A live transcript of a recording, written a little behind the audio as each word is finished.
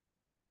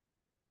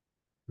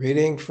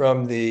Reading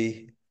from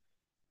the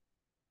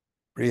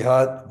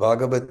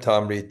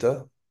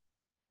Bṛhad-bhāgavatāmṛta,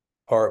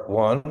 Part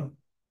 1,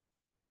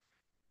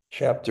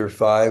 Chapter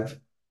 5,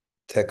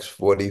 Text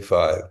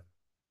 45.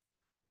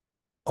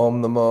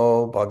 Om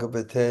Namo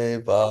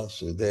Bhagavate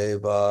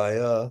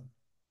Vasudevaya.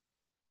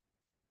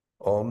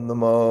 Om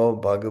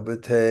Namo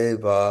Bhagavate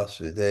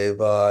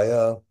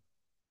Vasudevaya.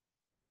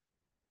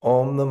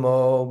 Om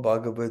Namo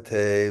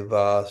Bhagavate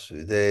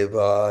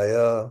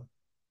Vasudevaya.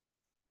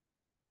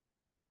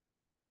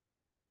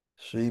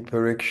 Sri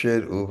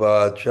Parikshit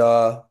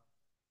Uvacha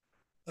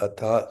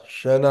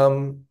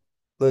Atashanam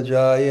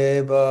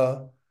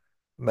Lajayeva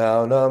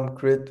Maunam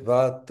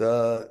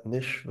Kritvata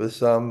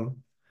Nishvasam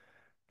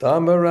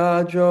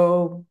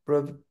Dhamarajo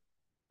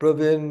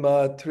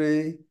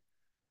Pravinmatri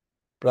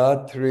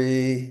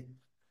Pratri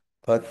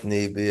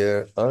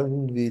Patnibir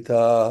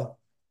Anvita.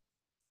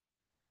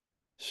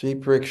 Sri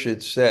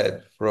Parikshit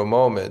said, for a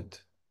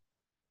moment,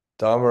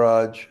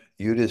 Dharmaraj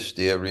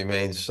Yudhisthira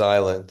remained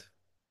silent,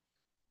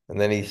 and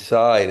then he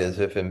sighed as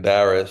if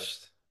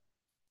embarrassed.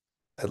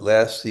 At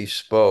last he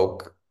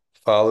spoke,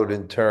 followed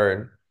in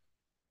turn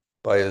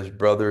by his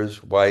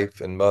brother's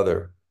wife and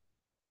mother.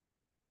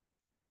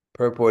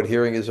 Purport: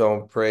 hearing his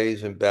own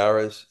praise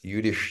embarrassed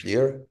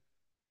Yudhishthira,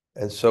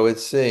 and so it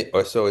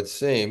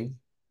seemed.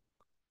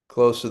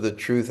 Close to the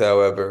truth,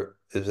 however,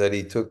 is that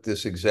he took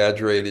this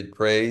exaggerated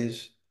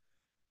praise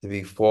to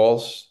be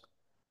false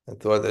and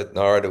thought that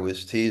Narada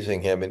was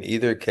teasing him. In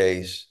either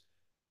case,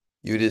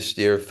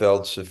 Yudhisthira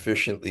felt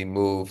sufficiently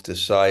moved to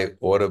sigh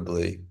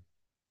audibly,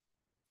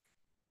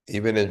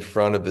 even in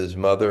front of his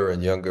mother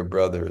and younger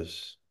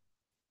brothers.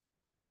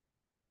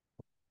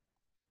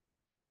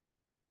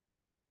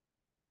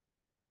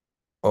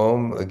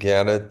 Om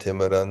Ajnana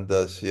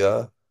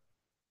Timirandasya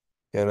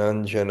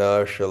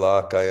Gyananjana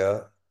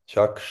Shalakaya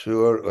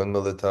Chakshur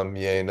Unmilitam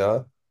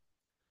Yena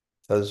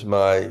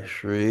Tasmai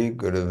Shri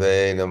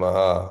Gurave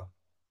Namaha.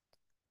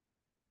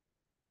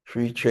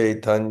 Shri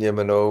Chaitanya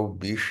Mano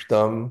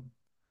Bhishtam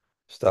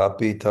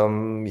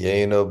Stapitam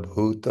Yena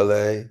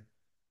Bhutale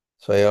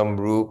Swayam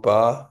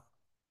Rupa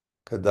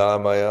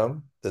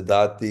Kadamayam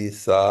Dadati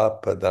Sa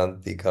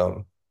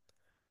Padantikam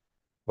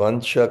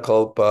Vancha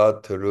Kalpa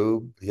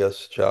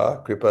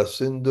Tarubhyascha Kripa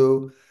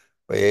Sindhu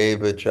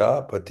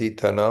Vayevacha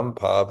Patitanam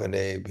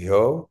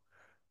Pavanebhyo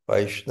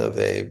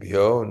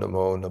Vaishnavebhyo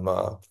Namo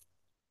Namah.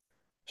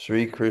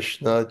 Sri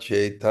Krishna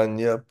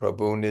Chaitanya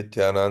Prabhu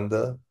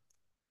Nityananda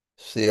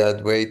Sri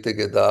Advaita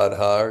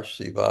Gadadhar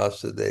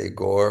Srivasade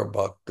Gaur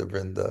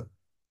Bhaktavrinda.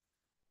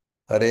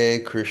 Hare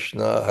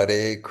Krishna,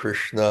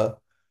 Krishna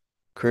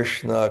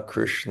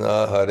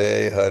Krishna,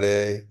 Hare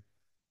Hare,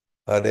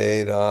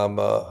 Hare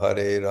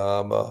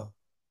Rama,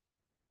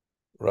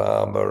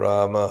 Rama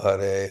Rama,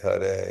 Hare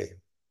Hare.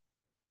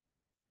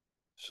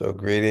 So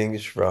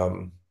greetings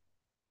from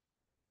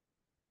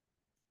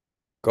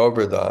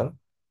Govardhan.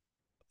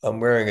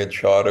 I'm wearing a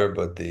chador,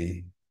 but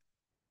the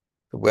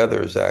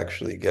weather is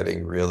actually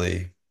getting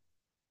really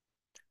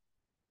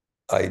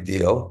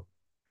ideal.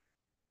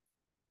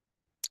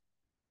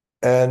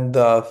 And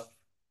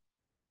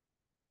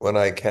when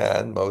I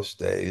can, most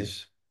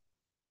days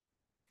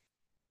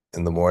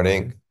in the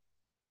morning,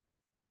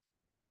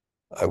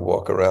 I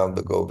walk around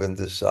the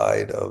Govinda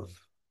side of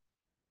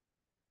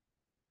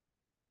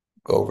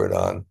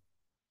Govardhan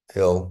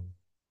Hill.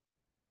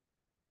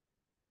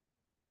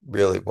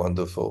 Really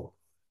wonderful.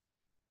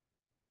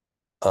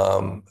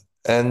 Um,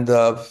 and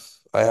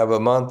I have a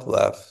month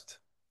left,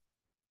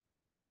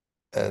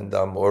 and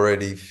I'm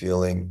already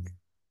feeling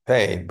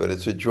pain, but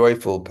it's a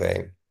joyful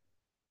pain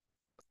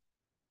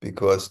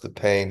because the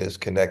pain is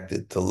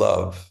connected to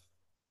love.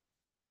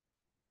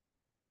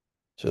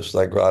 Just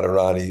like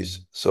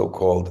Radharani's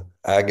so-called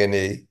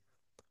agony,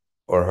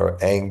 or her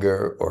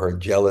anger, or her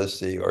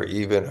jealousy, or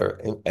even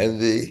her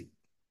envy,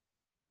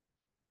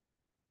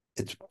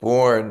 it's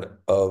born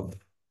of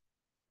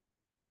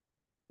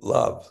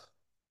love,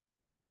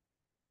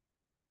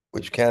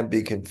 which can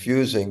be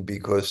confusing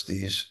because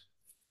these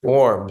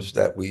forms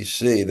that we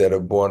see that are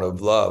born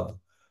of love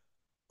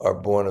are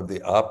born of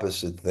the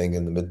opposite thing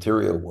in the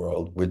material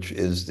world, which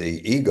is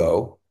the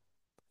ego,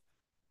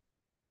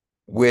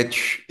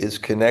 which is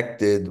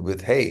connected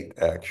with hate,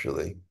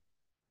 actually.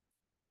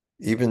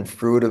 Even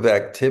fruitive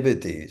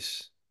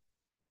activities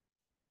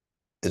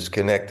is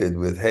connected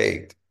with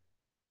hate,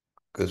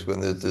 because when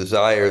there's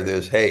desire,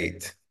 there's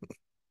hate.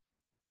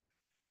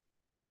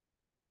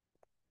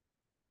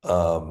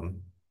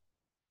 Um,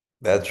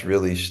 that's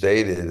really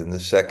stated in the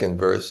second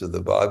verse of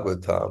the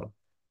Bhagavatam,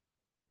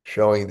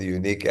 showing the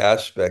unique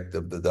aspect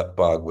of the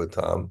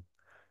Bhagavatam.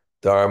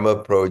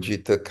 Dharma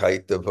projita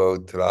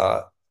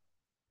kaitavotra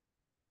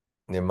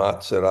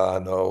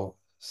nimatsarano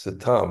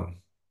satam.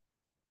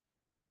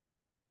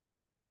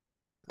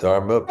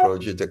 Dharma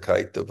projita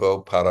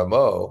kaitavo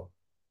paramo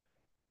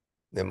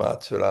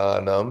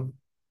nimatsaranam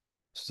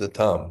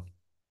satam.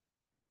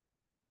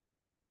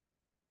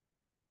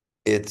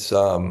 It's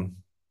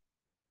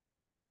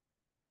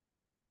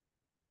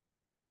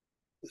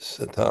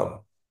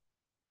satam.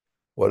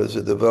 What is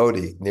a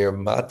devotee? Near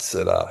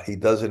Matsara. He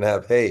doesn't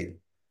have hate.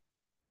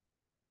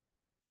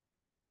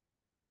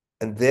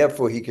 And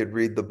therefore he could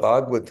read the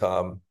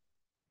Bhagavatam,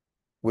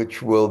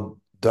 which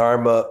will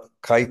Dharma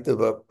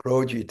Kaitava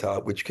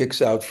Projita, which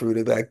kicks out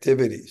fruitive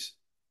activities.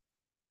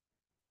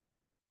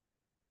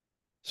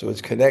 So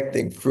it's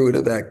connecting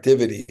fruitive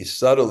activities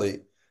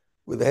subtly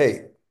with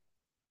hate,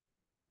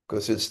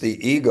 because it's the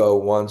ego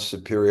wants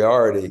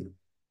superiority.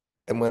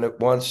 And when it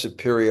wants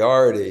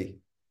superiority,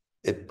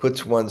 it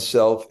puts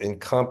oneself in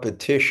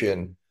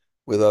competition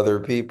with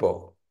other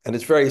people. And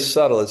it's very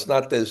subtle. It's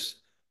not this,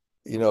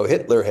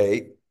 Hitler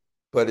hate,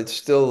 but it's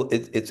still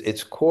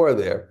it's core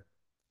there.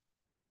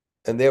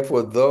 And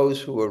therefore, those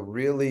who are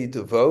really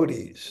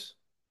devotees,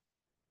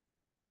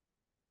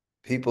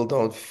 people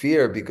don't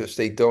fear because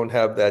they don't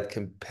have that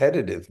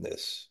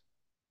competitiveness.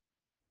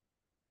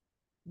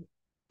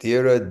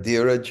 Dira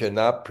dira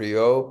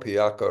janapriyo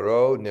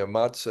piyakaro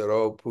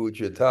nirmatsaro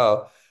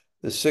pujatal.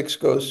 The six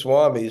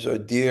Goswamis are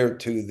dear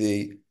to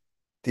the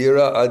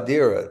dira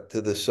adira,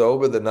 to the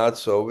sober, the not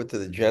sober, to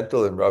the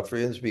gentle and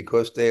ruffians,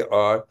 because they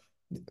are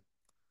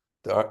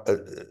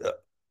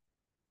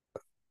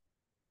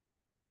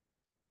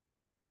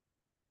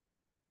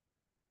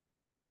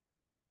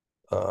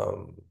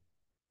um,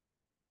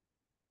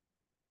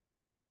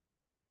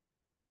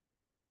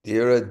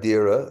 dira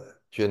dira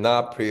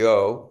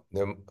janapriyo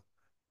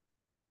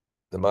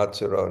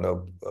nirmatsaro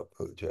no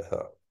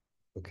puja.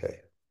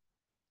 Okay.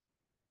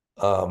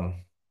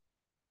 Um,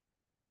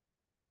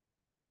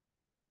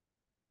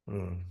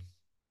 hmm.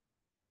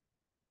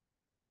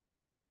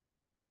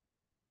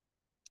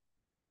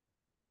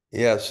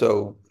 Yeah,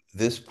 so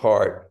this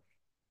part,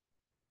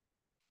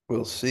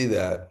 we'll see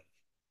that.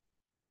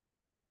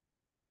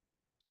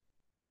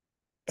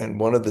 And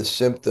one of the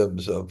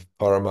symptoms of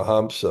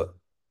Paramahamsa,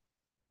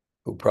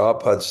 who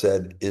Prabhupada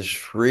said is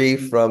free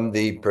from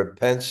the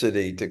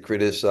propensity to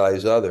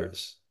criticize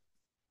others.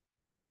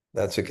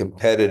 That's a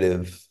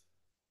competitive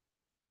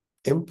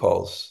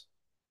impulse.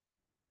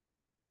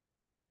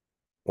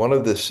 One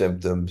of the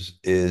symptoms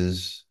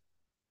is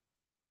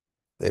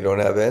they don't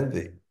have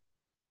envy.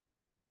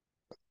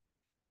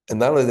 And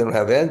not only they don't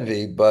have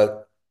envy,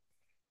 but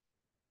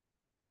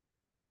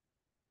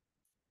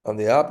on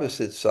the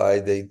opposite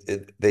side,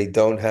 they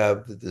don't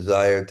have the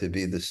desire to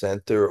be the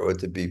center or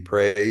to be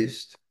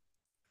praised.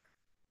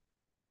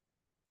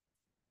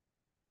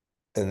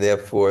 And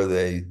therefore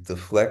they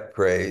deflect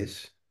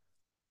praise.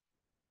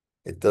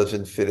 It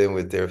doesn't fit in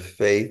with their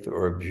faith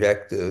or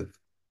objective.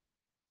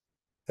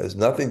 It has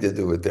nothing to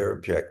do with their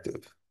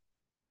objective.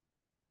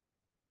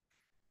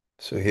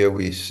 So here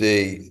we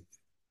see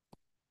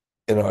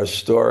in our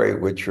story,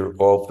 which you're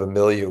all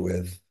familiar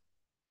with,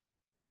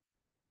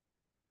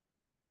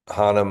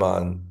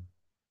 Hanuman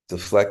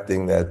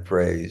deflecting that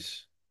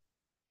praise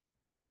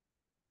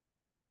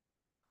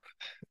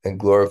and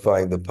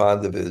glorifying the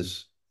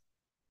Pandavas,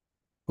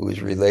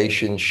 whose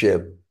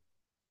relationship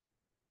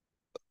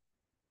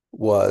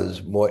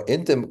was more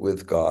intimate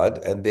with God,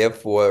 and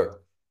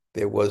therefore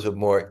there was a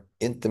more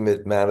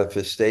intimate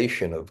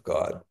manifestation of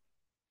God,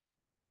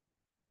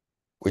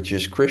 which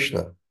is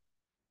Krishna.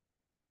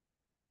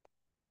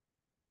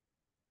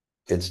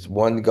 It's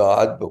one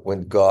God, but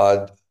when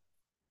God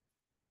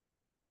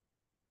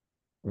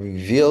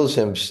reveals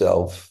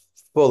himself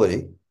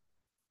fully,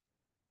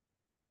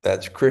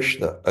 that's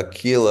Krishna.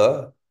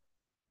 Akila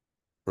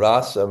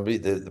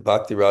Rasamrita, the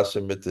Bhakti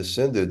Rasamrita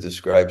Sindhu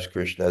describes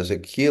Krishna as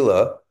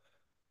Akila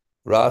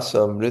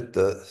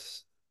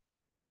Rasamrita,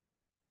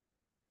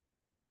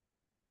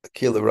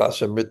 Akila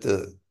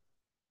Rasamrita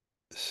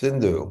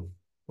Sindhu.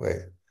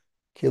 Wait,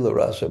 Akila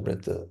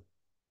Rasamrita,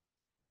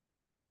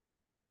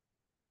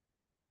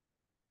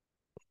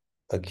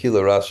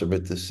 Akila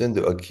Rasamrita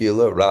Sindhu,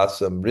 Akila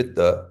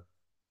Rasamrita.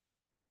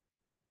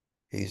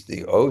 He's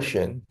the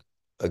ocean.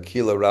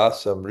 Akila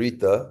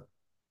Rasamrita,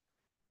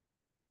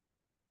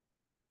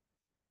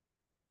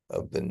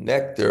 of the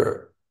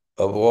nectar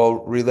of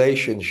all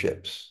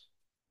relationships.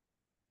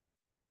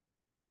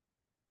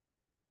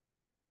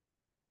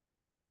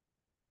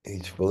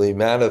 He's fully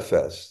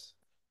manifest.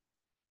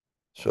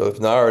 So if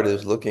Narada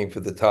is looking for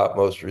the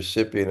topmost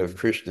recipient of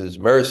Krishna's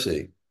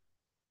mercy,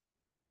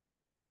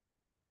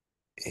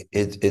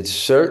 it's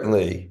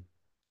certainly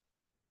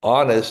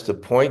honest to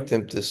point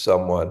him to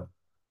someone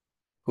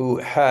who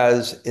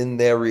has in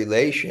their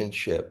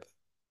relationship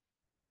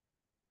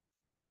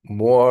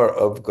more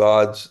of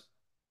God's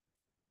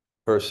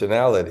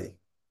personality.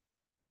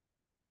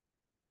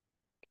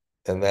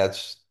 And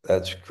that's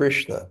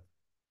Krishna.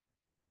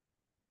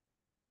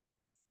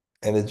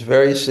 And it's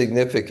very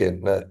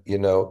significant that,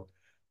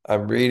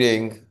 I'm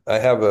reading,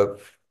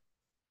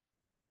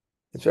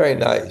 it's very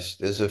nice.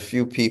 There's a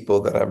few people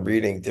that I'm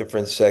reading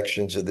different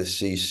sections of the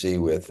CC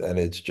with, and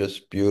it's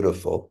just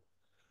beautiful.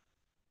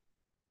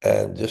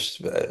 And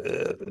just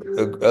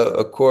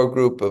a core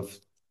group of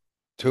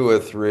two or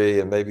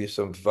three, and maybe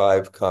some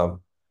five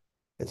come.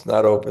 It's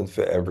not open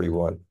for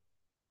everyone.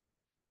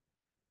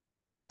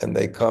 And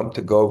they come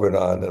to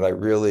Govardhan, and I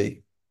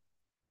really,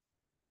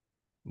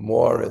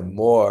 more and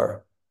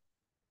more,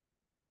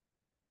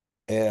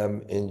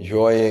 am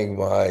enjoying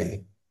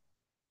my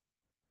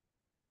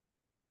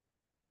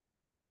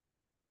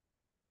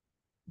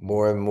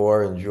more and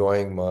more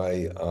enjoying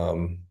my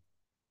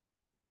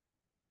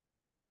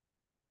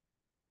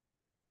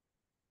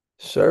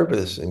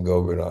service in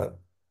Govardhan.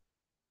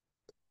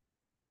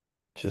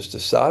 Just a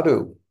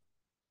sadhu,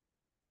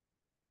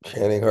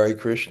 chanting Hare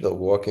Krishna,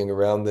 walking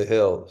around the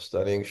hill,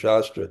 studying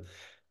Shastra,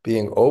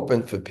 being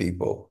open for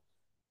people.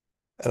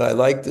 And I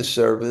like the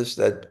service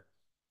that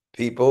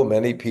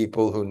many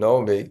people who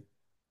know me,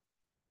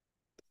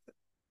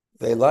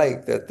 they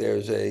like that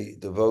there's a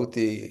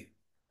devotee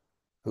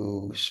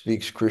who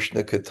speaks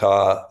Krishna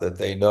Katha that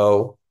they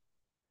know,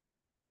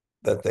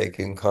 that they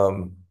can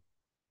come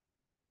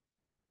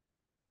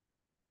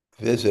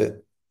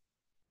visit.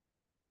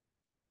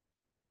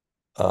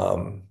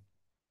 Um,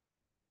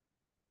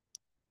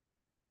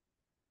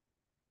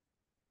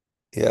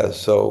 yeah,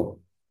 so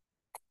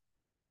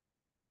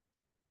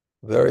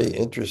very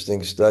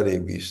interesting study.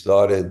 We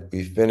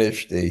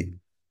finished the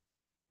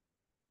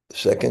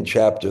second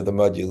chapter of the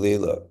Madhya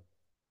Lila,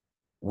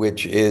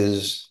 which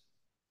is,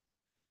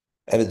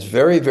 and it's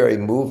very, very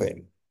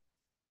moving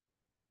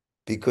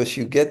because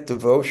you get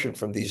devotion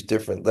from these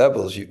different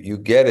levels. You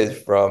get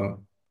it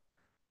from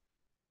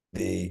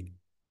the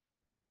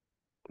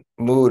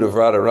mood of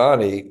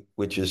Radharani,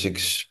 which is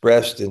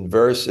expressed in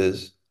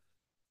verses,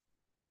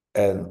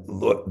 and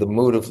the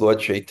mood of Lord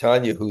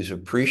Chaitanya, who's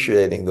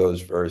appreciating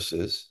those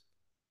verses,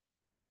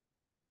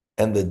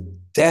 and the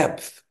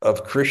depth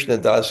of Krishna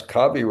Das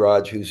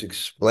Kaviraj, who's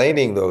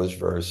explaining those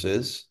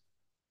verses,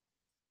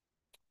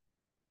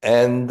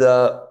 and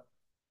the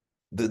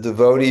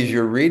devotees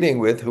you're reading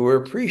with who are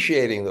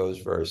appreciating those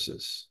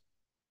verses.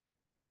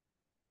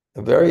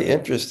 And very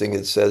interesting,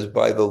 it says,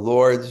 by the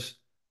Lord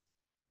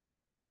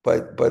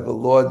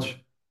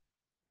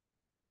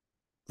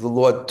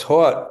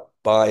taught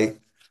by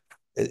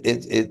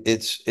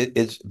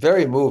it's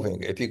very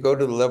moving. If you go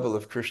to the level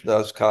of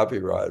Krishna's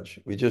Kaviraj,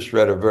 we just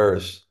read a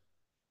verse.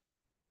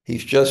 We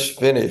just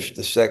finished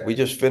the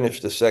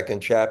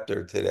second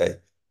chapter today.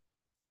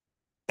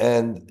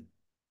 And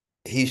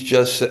he's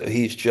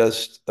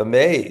just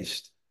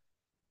amazed.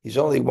 He's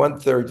only one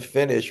third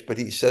finished, but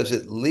he says,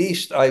 at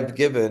least I've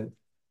given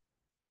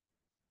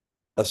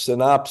a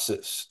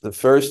synopsis. The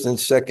first and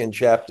second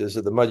chapters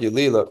of the Madhya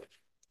Lila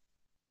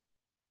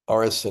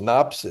are a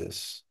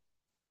synopsis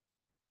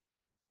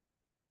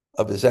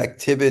of his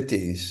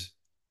activities.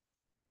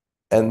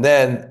 And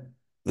then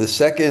the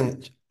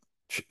second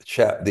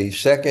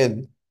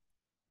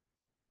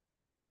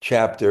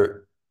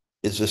chapter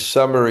is a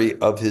summary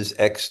of his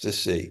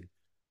ecstasy,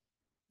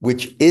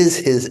 which is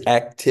his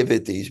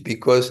activities,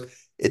 because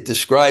it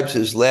describes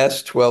his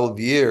last 12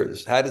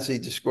 years. What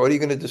are you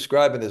going to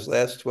describe in his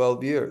last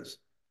 12 years?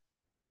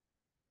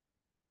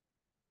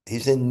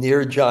 He's in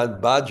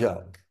Nirjan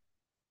Bhajang.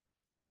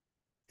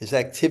 His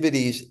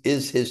activities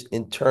is his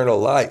internal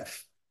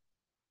life.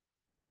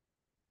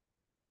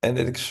 And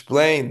it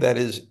explained that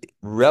his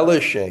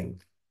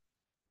relishing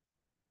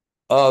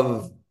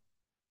of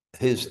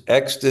his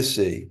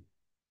ecstasy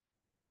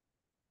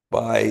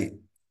by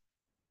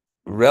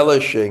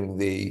relishing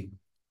the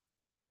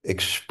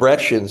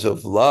expressions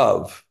of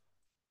love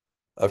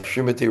of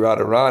Srimati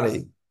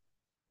Radharani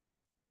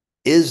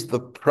is the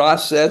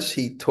process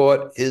he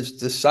taught his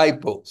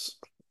disciples,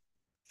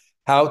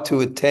 how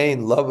to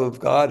attain love of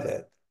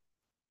Godhead.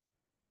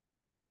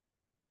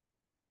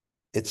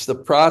 It's the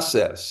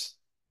process.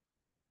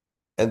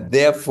 And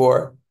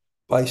therefore,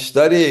 by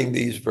studying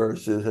these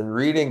verses and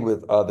reading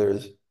with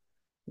others,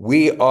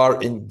 we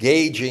are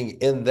engaging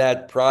in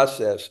that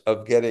process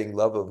of getting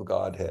love of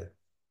Godhead.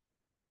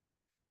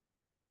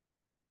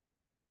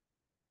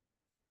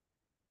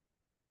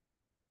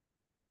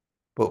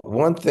 But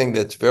one thing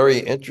that's very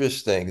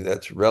interesting,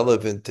 that's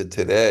relevant to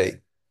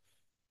today,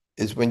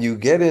 is when you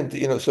get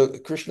into, so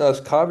Krishna's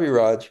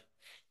Kaviraj,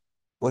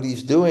 what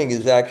he's doing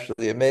is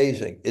actually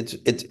amazing.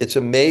 It's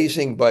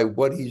amazing by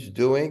what he's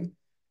doing,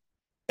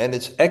 and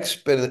it's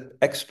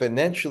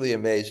exponentially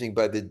amazing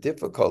by the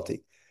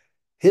difficulty.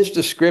 His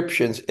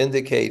descriptions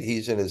indicate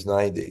he's in his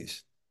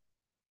 90s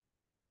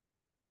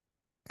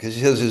because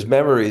he says his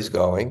memory is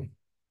going,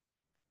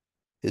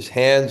 his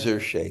hands are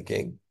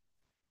shaking.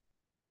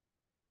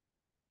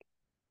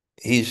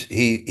 He's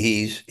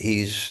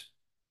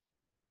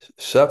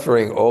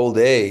suffering old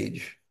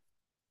age,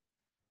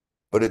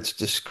 but it's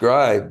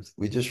described.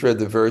 We just read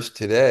the verse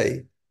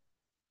today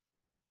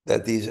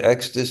that these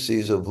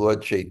ecstasies of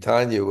Lord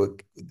Chaitanya were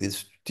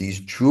these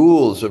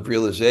jewels of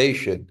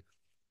realization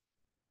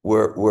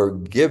were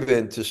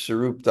given to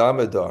Sarup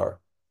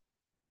Damodar,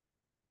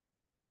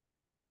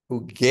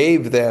 who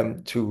gave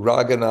them to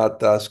Raghunath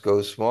Das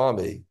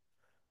Goswami,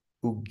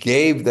 who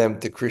gave them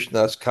to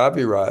Krishna's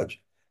Kaviraj.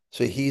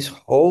 So he's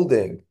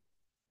holding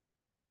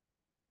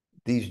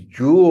these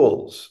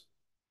jewels,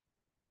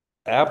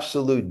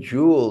 absolute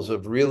jewels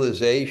of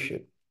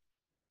realization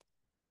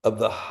of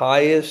the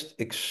highest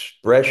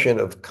expression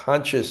of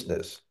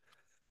consciousness,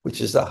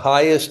 which is the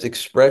highest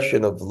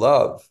expression of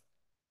love.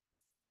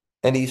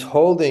 And he's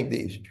holding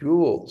these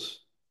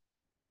jewels,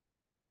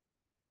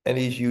 and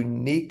he's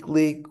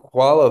uniquely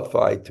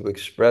qualified to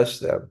express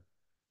them.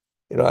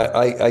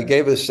 I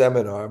gave a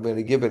seminar. I'm going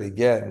to give it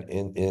again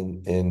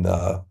in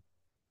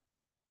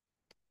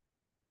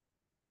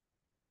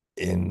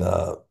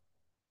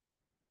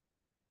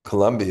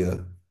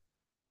Colombia,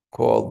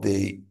 called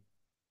the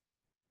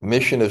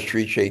Mission of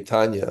Sri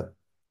Chaitanya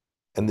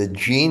and the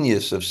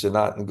Genius of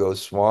Sanatana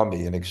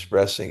Goswami in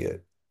expressing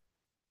it.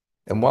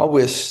 And while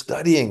we're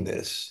studying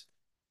this,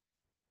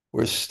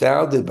 we're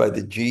astounded by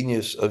the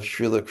genius of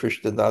Srila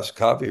Krishnadas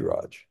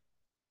Kaviraj.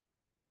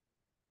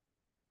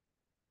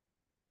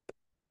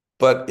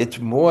 But it's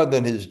more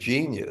than his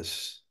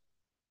genius.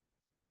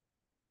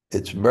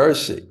 It's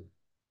mercy.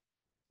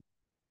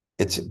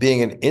 It's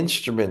being an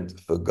instrument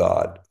for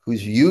God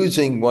who's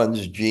using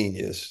one's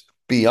genius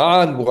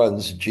beyond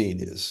one's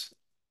genius.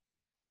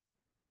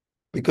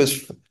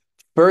 Because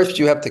first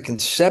you have to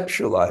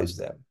conceptualize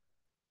them.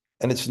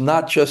 And it's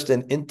not just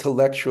an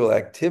intellectual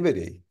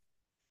activity,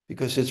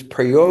 because it's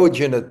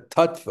prayojana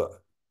tattva.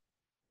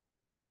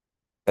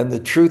 And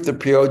the truth of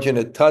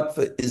prayojana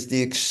tattva is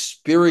the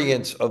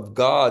experience of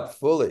God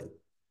fully.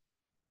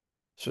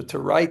 So to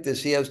write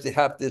this, he has to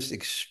have this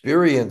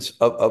experience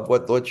of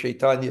what Lord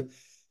Chaitanya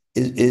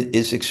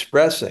is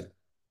expressing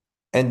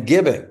and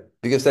giving.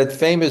 Because that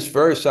famous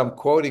verse I'm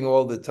quoting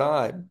all the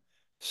time,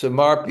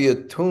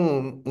 Samarpya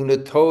tum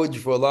unatoj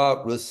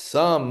vala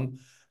rasam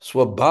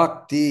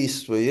swabhakti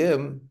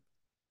swayam.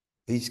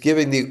 He's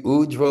giving the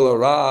Ujjvala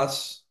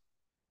Ras,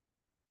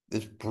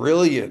 this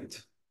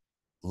brilliant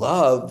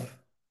love,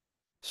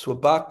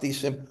 swabhakti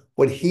sim,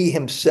 what he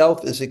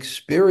himself is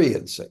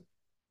experiencing.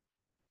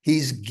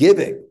 He's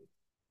giving.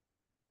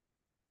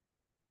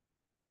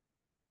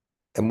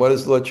 And what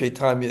is Lord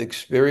Chaitanya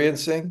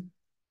experiencing?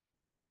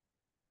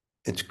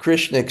 It's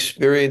Krishna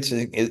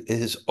experiencing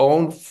his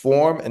own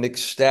form and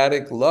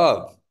ecstatic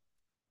love.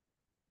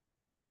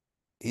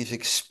 He's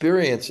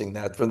experiencing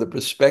that from the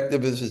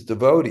perspective of his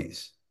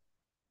devotees.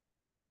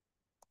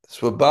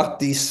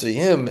 Swabhakti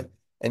Siyam,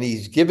 and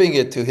he's giving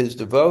it to his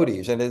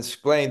devotees, and it's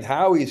explained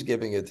how he's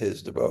giving it to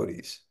his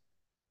devotees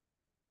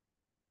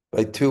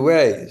by two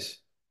ways.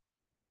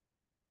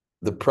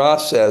 The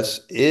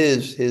process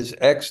is his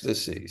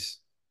ecstasies,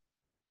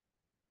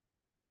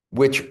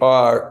 which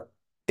are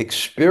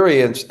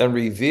experienced and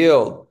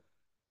revealed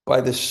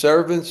by the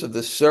servants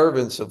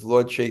of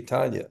Lord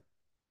Chaitanya.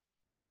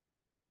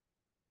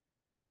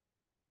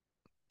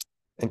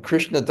 And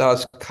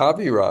Krishnadas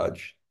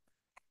Kaviraj,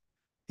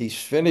 he's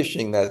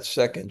finishing that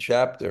second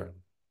chapter,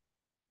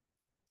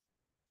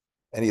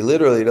 and he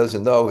literally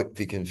doesn't know if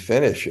he can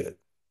finish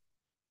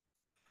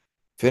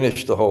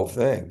the whole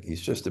thing.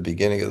 He's just the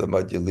beginning of the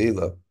Madhya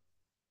Lila.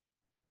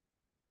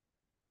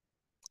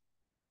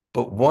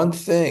 But one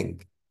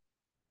thing,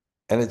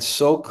 and it's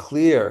so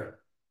clear,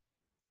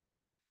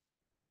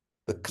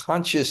 the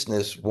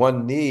consciousness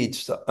one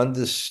needs to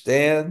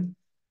understand,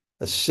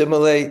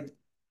 assimilate,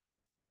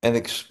 and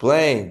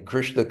explain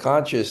Krishna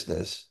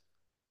consciousness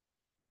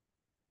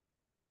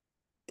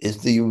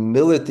is the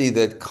humility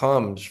that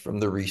comes from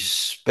the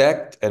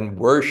respect and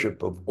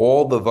worship of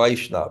all the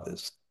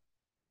Vaishnavas.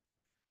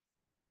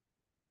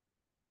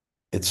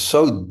 It's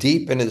so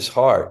deep in his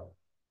heart.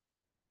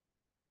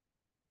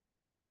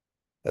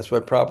 That's why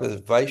Prabhupada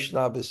says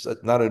Vaishnava is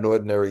not an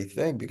ordinary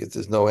thing, because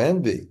there's no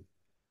envy.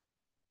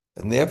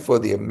 And therefore,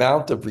 the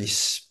amount of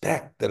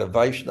respect that a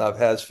Vaishnava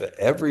has for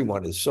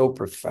everyone is so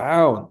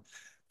profound.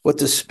 What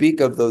to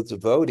speak of those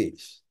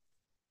devotees?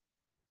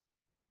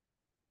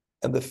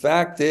 And the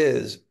fact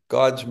is,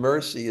 God's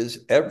mercy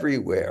is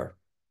everywhere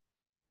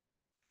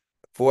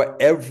for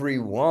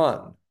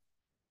everyone.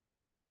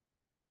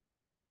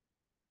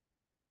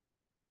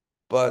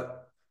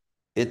 But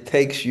it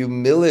takes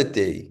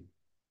humility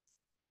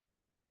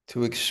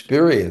to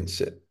experience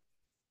it.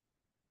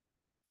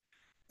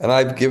 And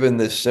I've given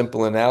this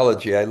simple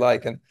analogy I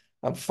like, and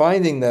I'm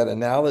finding that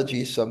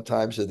analogies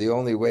sometimes are the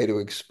only way to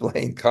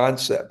explain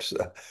concepts.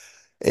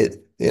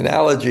 The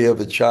analogy of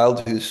a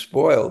child who's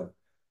spoiled.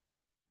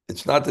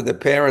 It's not that the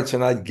parents are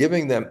not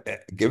giving them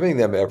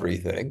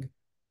everything.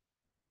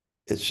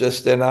 It's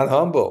just they're not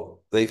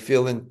humble. They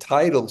feel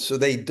entitled, so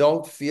they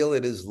don't feel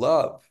it is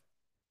love.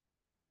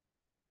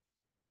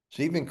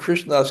 So even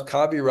Krishnadas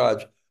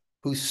Kaviraj,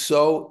 who's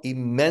so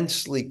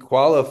immensely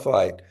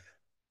qualified,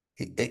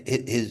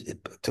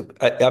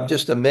 I'm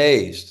just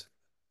amazed.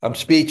 I'm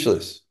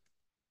speechless.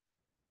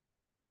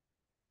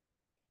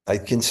 I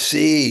can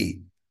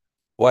see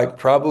why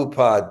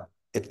Prabhupada,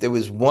 if there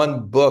was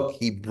one book,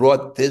 he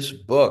brought this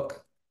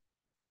book.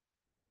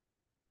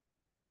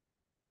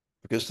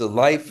 Because the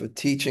life of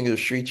teaching of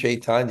Sri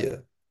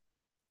Chaitanya,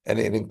 and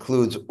it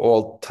includes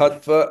all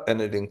tattva,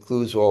 and it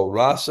includes all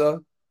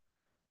rasa,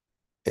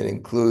 it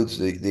includes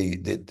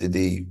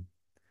the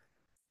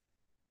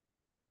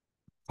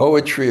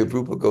poetry of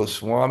Rupa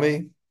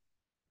Goswami,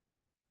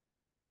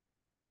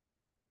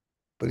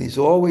 but he's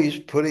always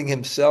putting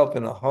himself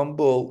in a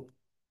humble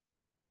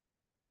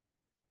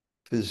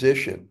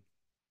position.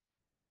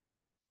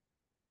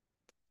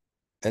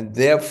 And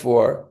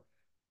therefore,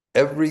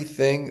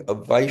 everything a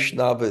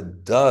Vaishnava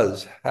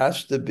does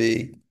has to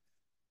be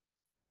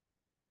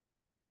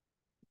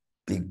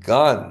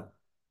begun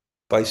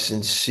by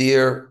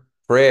sincere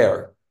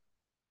prayer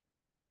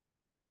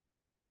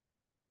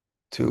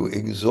to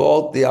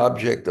exalt the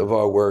object of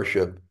our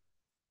worship,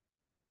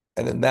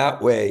 and in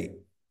that way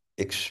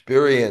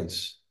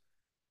experience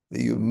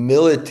the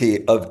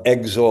humility of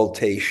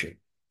exaltation.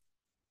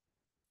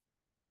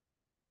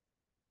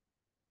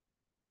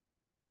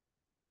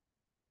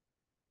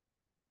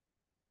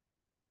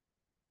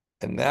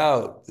 And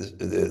now,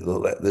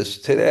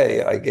 this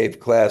today, I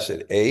gave class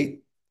at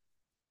 8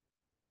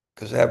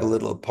 because I have a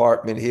little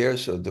apartment here.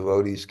 So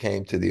devotees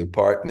came to the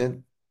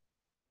apartment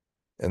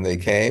and they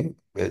came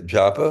at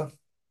Japa.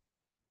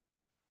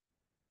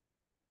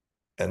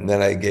 And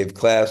then I gave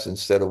class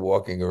instead of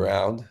walking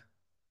around.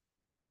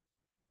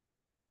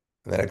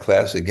 And then a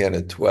class again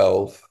at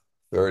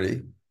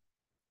 12:30.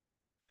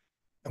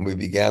 And we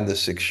began the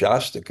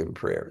Sikshastakam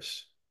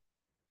prayers,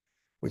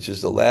 which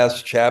is the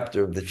last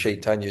chapter of the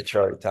Chaitanya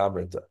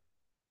Charitamrita.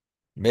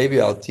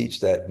 Maybe I'll teach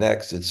that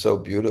next. It's so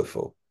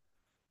beautiful.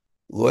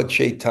 Lord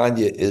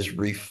Chaitanya is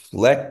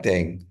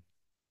reflecting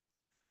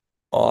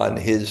on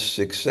his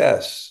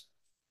success,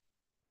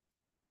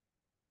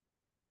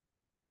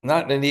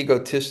 not in an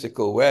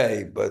egotistical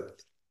way,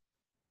 but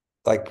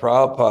like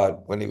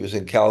Prabhupada, when he was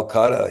in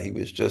Calcutta, he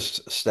was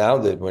just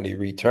astounded when he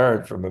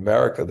returned from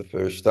America the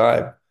first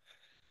time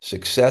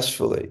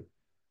successfully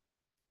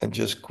and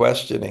just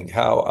questioning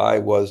how I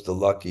was the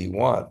lucky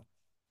one.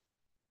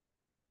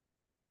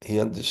 He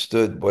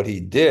understood what he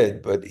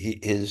did, but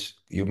his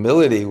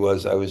humility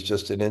was, I was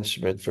just an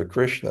instrument for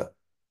Krishna.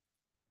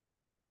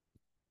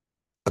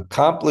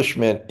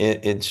 Accomplishment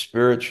in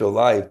spiritual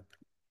life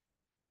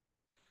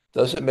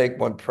doesn't make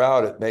one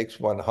proud, it makes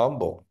one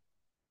humble.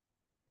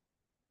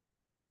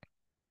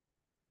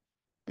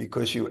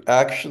 Because you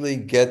actually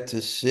get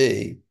to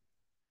see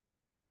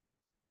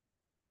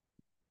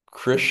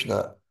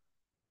Krishna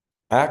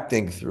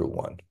acting through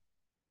one.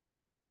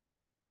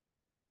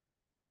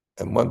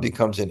 And one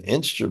becomes an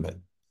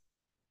instrument.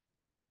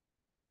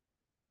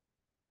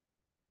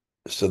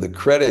 So the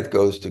credit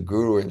goes to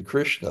Guru and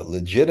Krishna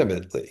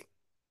legitimately.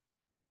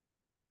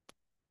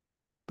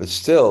 But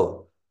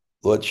still,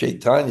 Lord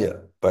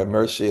Chaitanya, by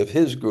mercy of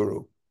his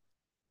Guru,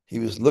 he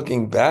was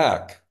looking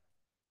back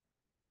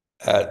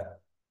at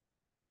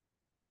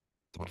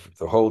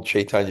the whole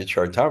Chaitanya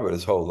Charitamrita,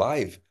 his whole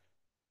life,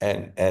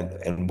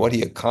 and what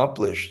he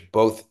accomplished,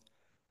 both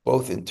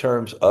in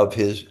terms of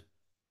his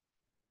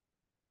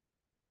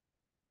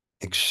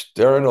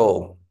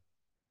external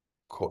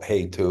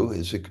hetu,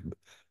 his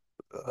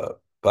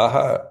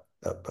bahar,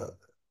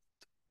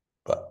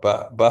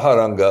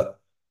 baharanga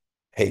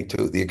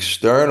hetu, the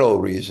external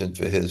reason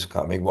for his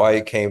coming, why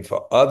he came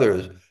for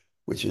others,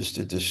 which is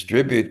to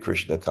distribute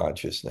Krishna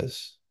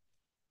consciousness,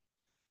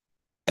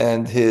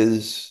 and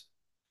his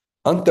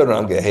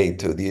antaranga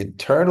hetu, the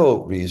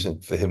internal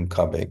reason for him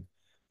coming,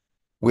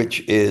 which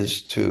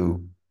is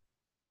to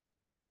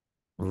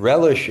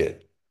relish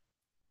it.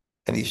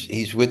 And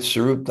he's with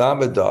Sarup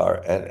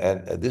Damodar,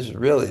 and this is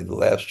really the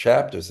last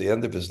chapter, it's the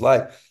end of his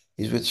life.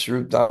 He's with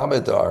Sarup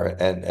Damodar,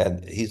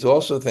 and he's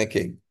also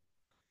thinking,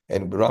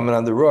 and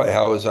Ramananda Roy,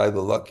 how was I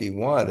the lucky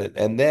one?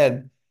 And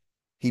then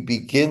he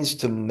begins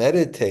to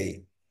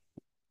meditate.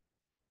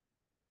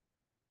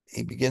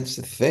 He begins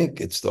to think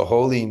it's the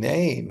holy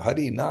name,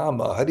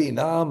 Harinama,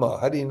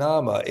 Harinama,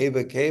 Harinama,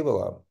 Eva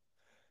Kevalam.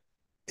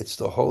 It's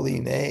the holy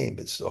name.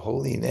 It's the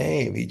holy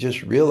name. He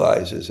just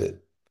realizes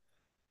it.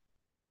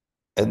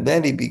 And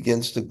then he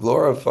begins to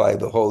glorify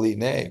the holy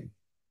name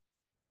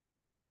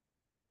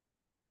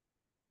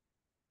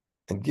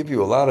and give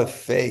you a lot of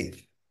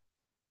faith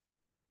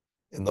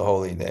in the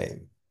holy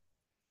name.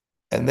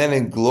 And then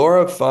in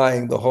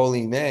glorifying the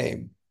holy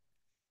name,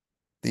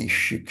 the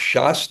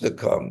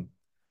Shikshastakam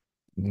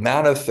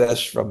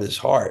manifests from his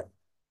heart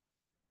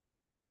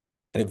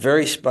in a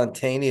very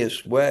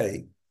spontaneous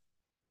way,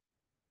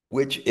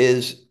 which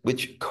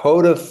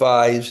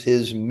codifies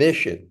his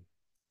mission,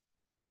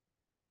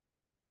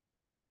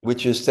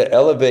 which is to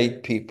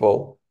elevate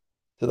people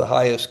to the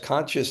highest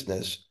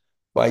consciousness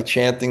by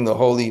chanting the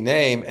holy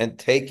name and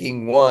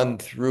taking one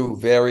through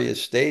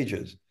various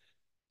stages.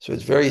 So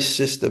it's very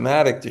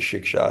systematic, the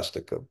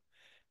Shikshastakam.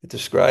 It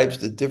describes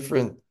the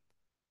different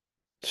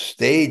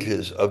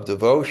stages of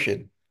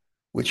devotion,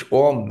 which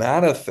all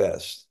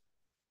manifest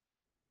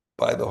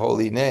by the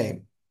holy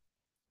name.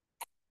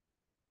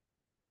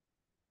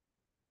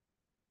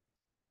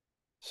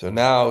 So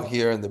now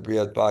here in the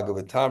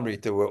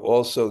Bṛhad-bhāgavatāmṛta, we're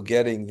also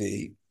getting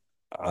the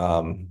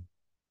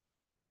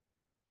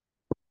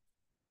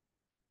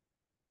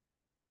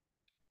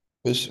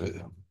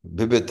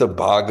Vivita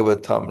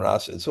Bhagavatam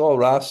rasa. It's all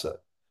rasa.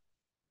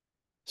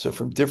 So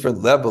from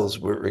different levels,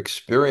 we're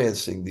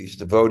experiencing these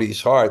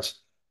devotees'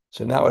 hearts.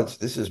 So now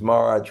this is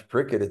Maharaj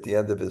Parikshit at the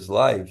end of his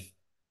life,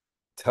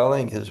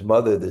 telling his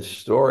mother this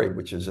story,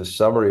 which is a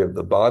summary of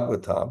the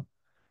Bhagavatam.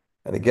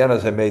 And again,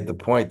 as I made the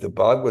point, the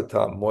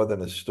Bhagavatam, more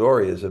than a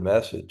story, is a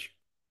message.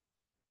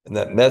 And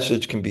that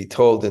message can be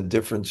told in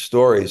different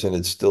stories, and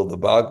it's still the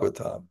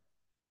Bhagavatam.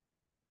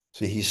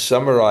 So he's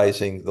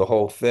summarizing the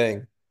whole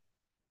thing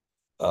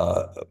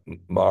uh,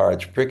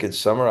 Maharaj Prickett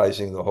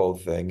summarizing the whole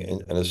thing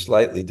in a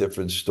slightly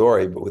different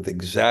story, but with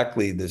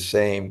exactly the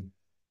same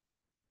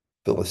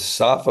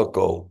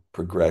philosophical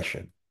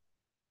progression.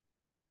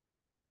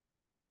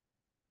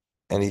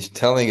 And he's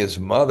telling his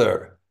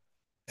mother,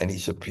 and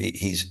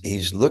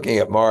he's looking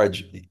at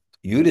Maharaj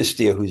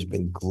Yudhisthira, who's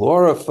been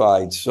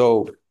glorified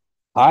so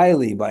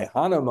highly by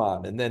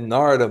Hanuman, and then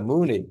Narada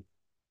Muni.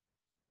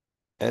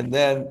 And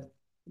then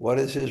what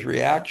is his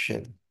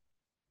reaction?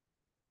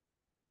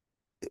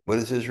 What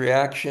is his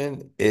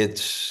reaction?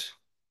 It's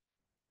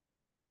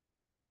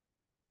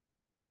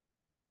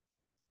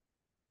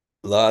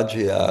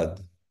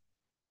Lajyad,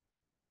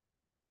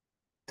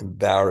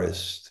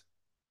 embarrassed,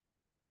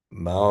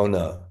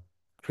 Mauna,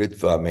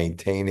 Kritva,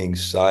 maintaining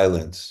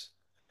silence,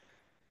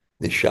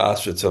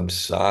 Nishasratam,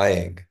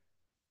 sighing.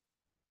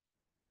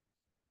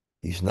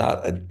 He's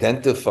not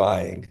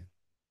identifying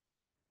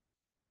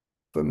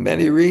for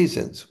many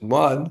reasons.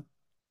 One,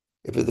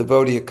 if a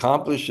devotee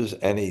accomplishes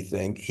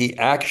anything, he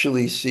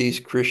actually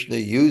sees Krishna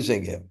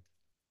using him.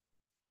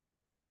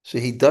 So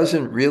he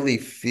doesn't really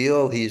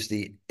feel he's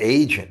the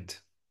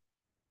agent,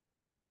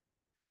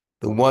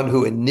 the one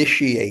who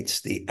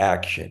initiates the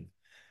action.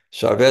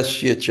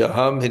 Sarvesya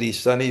chaham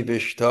hidisani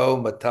vishto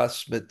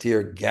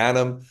matasmatir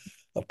ganam.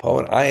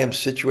 Upon I am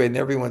situated in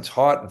everyone's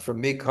heart, and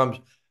from me comes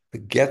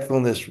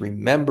forgetfulness,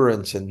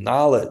 remembrance, and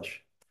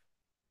knowledge.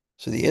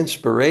 So the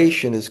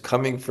inspiration is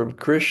coming from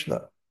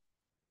Krishna.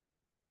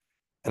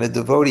 And a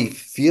devotee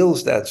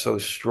feels that so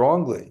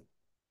strongly.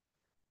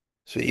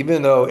 So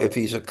even though if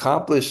he's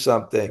accomplished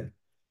something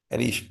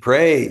and he's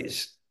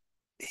praised,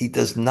 he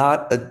does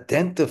not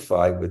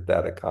identify with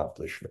that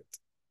accomplishment.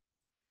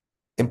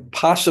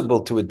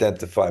 Impossible to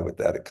identify with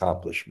that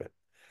accomplishment.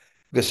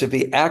 Because if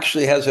he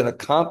actually has an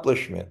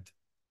accomplishment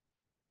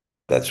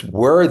that's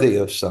worthy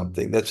of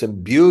something, that's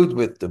imbued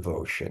with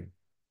devotion,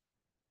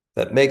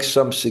 that makes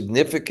some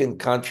significant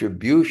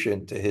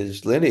contribution to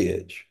his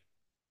lineage,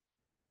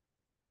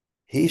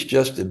 he's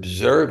just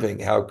observing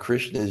how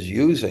Krishna is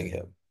using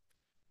him.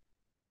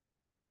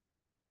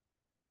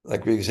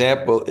 Like, for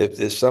example, if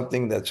there's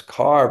something that's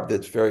carved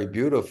that's very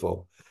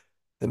beautiful,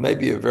 there may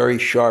be a very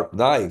sharp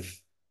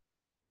knife,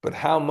 but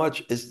how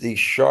much is the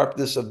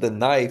sharpness of the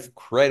knife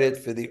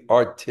credit for the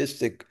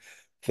artistic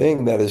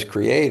thing that is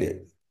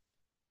created?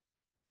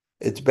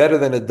 It's better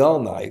than a dull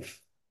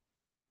knife,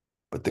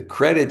 but the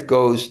credit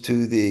goes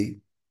to the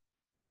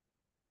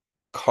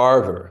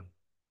carver,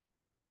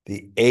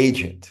 the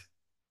agent.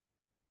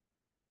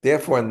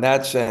 Therefore, in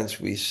that sense,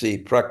 we see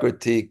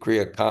Prakriti,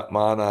 Kriya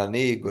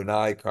Manani,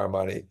 Gunai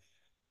Karmani,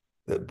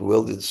 the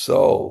bewildered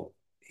soul.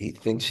 He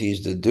thinks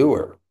he's the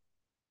doer.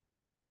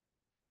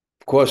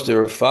 Of course,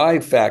 there are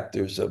 5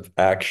 factors of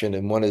action,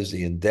 and one is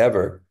the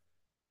endeavor.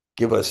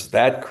 Give us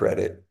that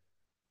credit.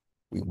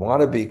 We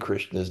want to be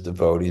Krishna's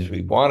devotees.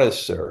 We want to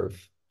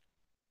serve.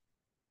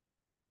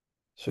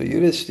 So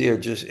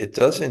Yudhisthira it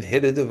doesn't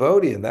hit a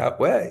devotee in that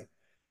way.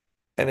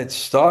 And it's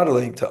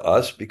startling to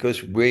us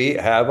because we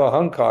have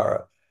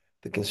ahankara,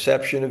 the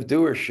conception of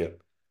doership.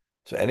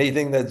 So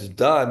anything that's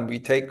done, we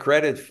take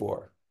credit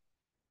for.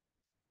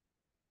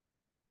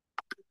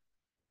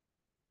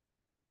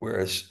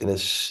 Whereas in a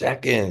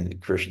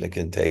second, Krishna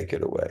can take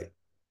it away.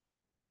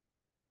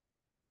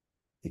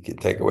 He can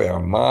take away our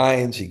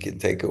minds. He can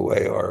take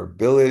away our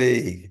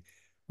ability.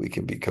 We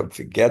can become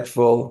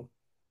forgetful.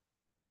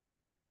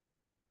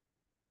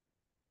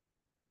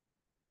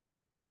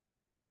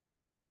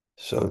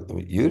 So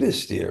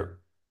Yudhisthira,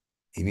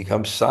 he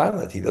becomes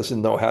silent. He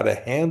doesn't know how to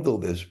handle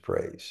this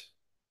praise.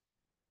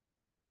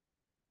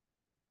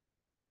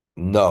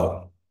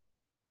 No,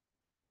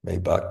 May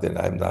Bhaktin,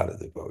 I'm not a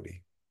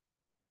devotee.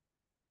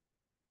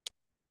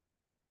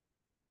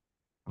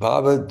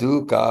 Bhava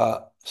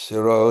dukkha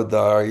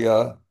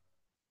sirodarya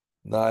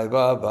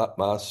naiva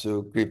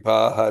masu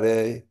kripa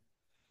hare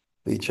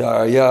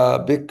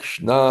vicharya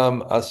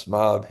bhikshnam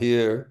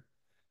asmabhir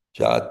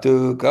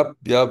jatu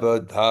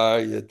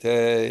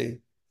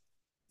kapyavadharyate.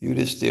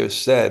 Yudhisthira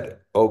said,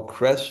 O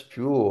crest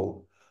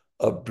jewel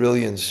of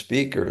brilliant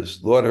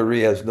speakers, Lord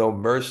Hari has no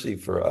mercy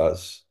for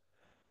us.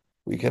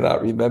 We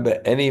cannot remember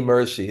any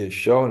mercy he has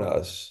shown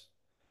us,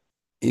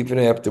 even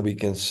after we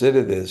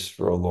consider this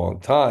for a long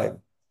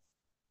time.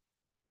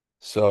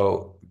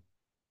 So,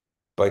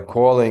 by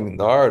calling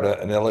Narada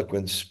an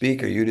eloquent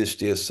speaker,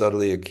 Yudhisthira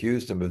subtly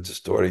accused him of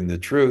distorting the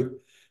truth.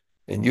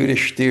 In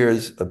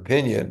Yudhishthira's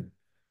opinion,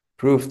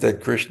 proof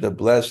that Krishna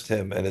blessed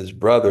him and his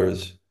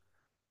brothers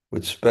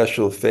with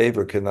special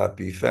favor cannot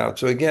be found.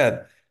 So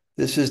again,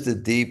 this is the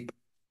deep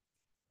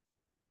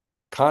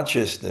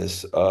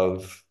consciousness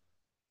of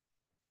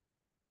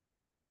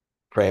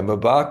prema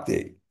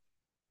bhakti.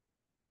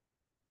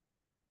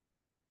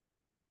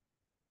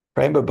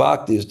 Prema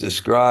bhakti is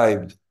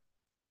described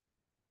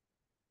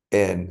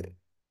in,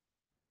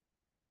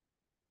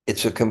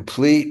 it's a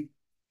complete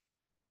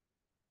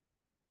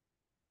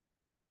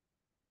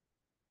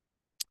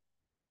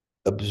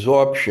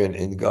absorption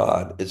in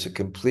God. It's a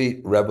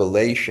complete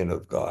revelation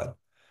of God.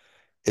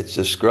 It's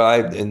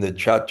described in the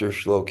Chatur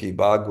Shloki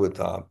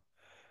Bhagavatam.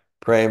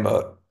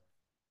 Prema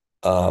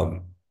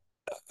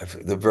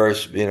the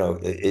verse,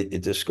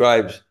 it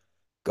describes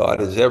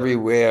God is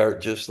everywhere,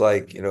 just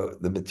like,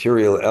 the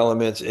material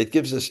elements. It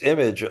gives this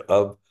image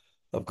of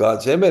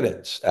God's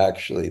immanence,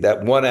 actually,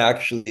 that one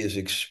actually is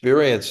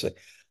experiencing.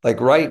 Like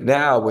right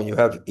now, when you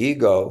have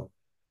ego,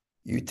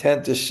 you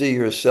tend to see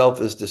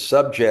yourself as the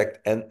subject,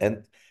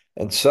 and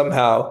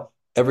somehow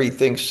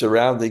everything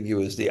surrounding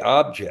you is the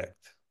object.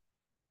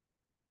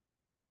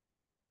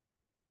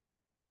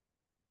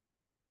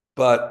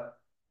 But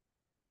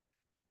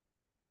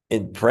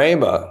in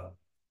prema,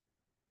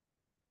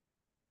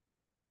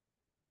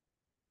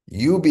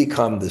 you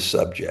become the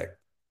subject.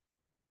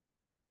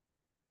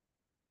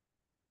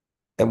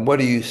 And what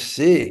do you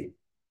see?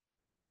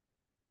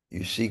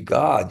 You see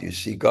God. You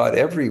see God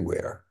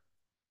everywhere.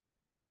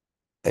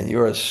 And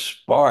you're a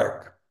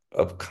spark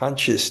of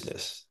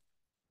consciousness.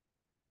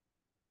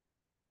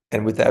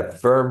 And with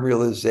that firm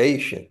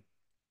realization,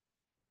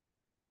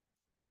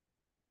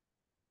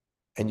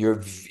 and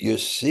you're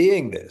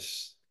seeing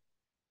this,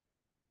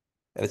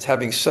 and it's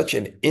having such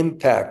an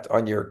impact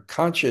on your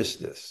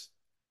consciousness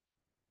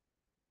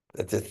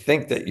that to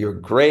think that you're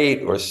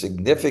great or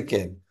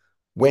significant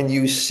when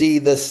you see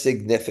the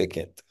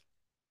significant.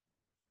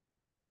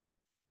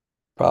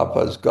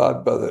 Prabhupada's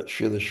godbrother,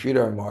 Srila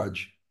Sridhar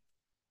Maharaj,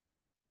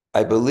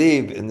 I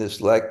believe in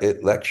this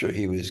lecture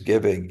he was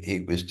giving,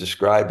 he was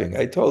describing,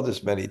 I told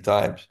this many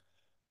times,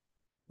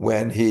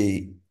 when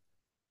he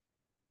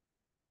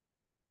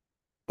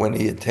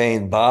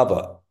attained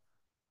bhava.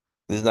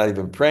 This is not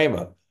even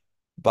prema.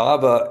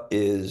 Bhava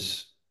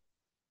is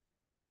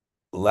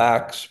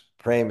lax,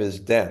 prema is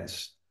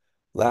dense.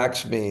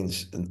 Lax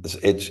means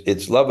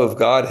it's love of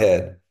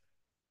Godhead,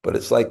 but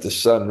it's like the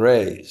sun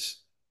rays.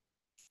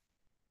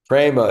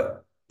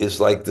 Prema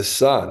is like the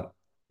sun.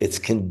 It's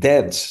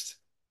condensed.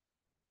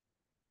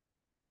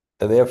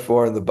 And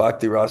therefore, in the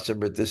Bhakti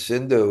Rasamrita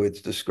Sindhu, it's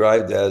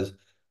described as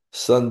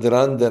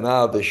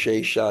Sandrandana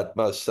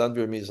Visheshatma.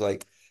 Sandra means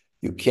like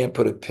you can't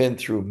put a pin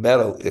through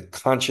metal. The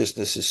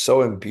consciousness is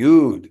so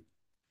imbued.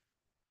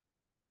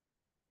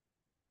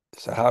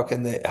 So how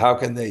can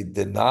they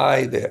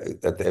deny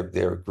that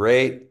they're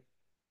great?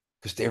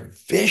 Because their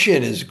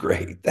vision is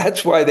great.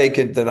 That's why they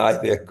can deny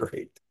they're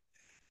great.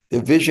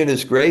 Their vision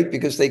is great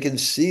because they can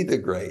see the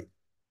great.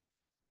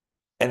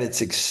 And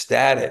it's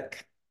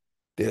ecstatic.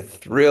 They're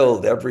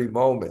thrilled every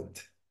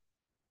moment.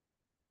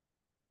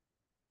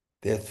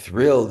 They're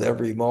thrilled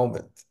every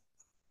moment,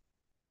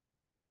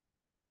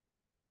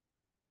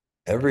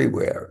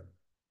 everywhere.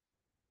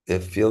 They're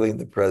feeling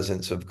the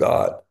presence of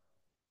God.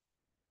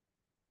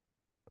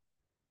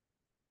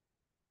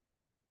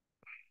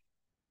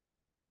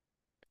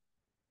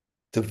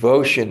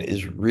 Devotion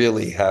is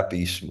really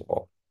happy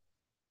small.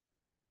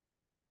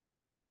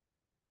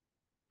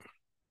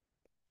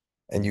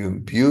 And you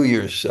imbue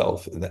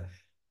yourself in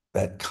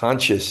that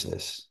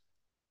consciousness.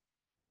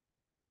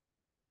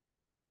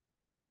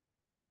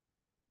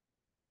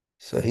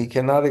 So he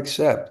cannot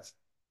accept.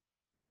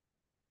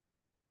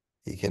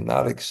 He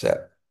cannot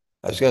accept.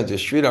 I was going to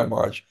Sridhar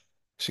Maharaj,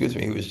 excuse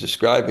me, he was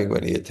describing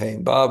when he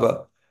attained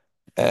Baba,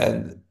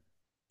 and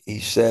he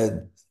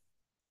said,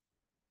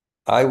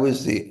 I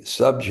was the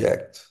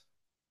subject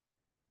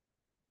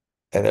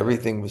and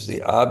everything was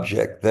the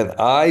object. Then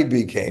I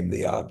became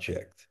the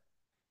object.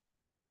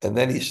 And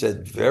then he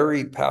said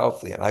very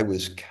powerfully, and I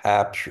was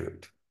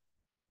captured.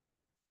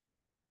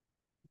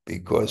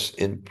 Because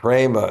in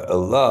prema, a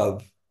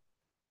love,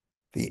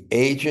 the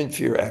agent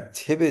for your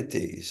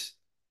activities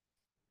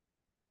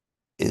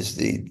is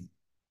the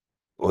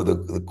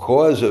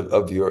cause of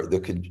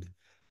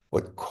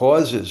what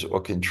causes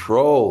or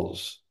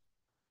controls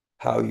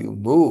how you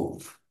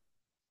move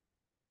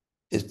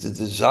is the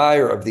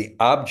desire of the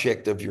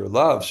object of your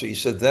love. So he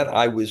said, then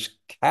I was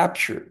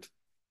captured.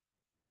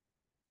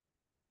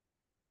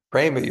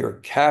 Prema, you're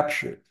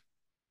captured.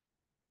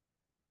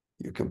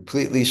 You're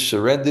completely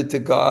surrendered to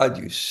God.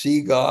 You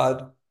see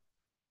God.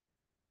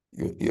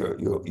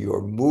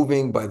 You're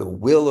moving by the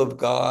will of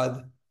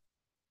God.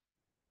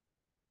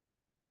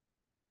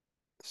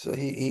 So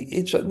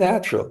it's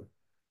natural.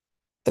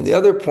 And the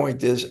other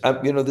point is,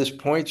 these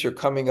points are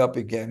coming up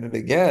again and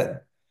again,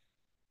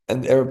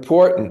 and they're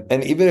important.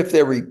 And even if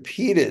they're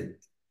repeated,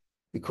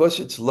 because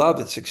it's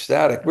love, it's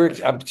ecstatic.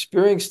 I've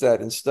experienced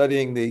that in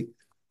studying the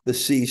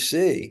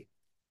CC,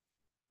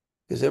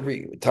 because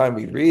every time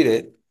we read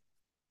it,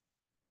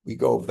 we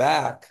go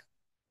back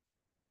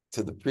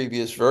to the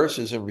previous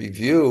verses and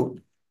review,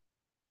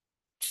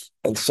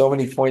 and so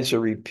many points are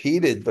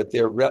repeated, but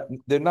they're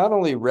not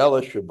only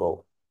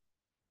relishable,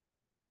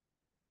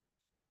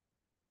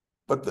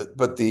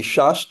 but the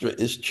Shastra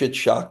is Chit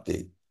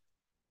Shakti.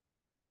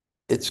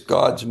 It's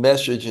God's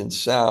message in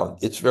sound.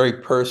 It's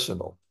very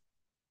personal.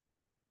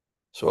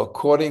 So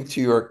according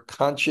to your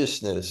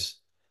consciousness,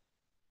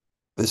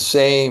 the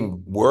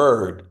same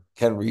word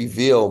can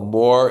reveal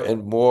more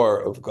and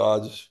more of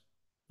God's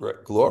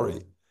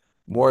glory,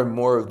 more and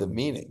more of the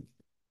meaning.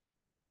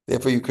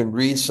 Therefore, you can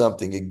read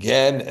something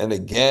again and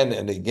again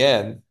and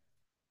again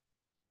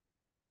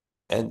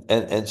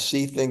and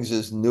see things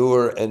as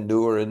newer and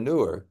newer and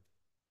newer.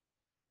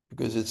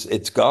 because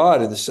it's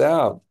God in the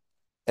sound.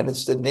 And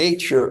it's the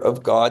nature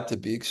of God to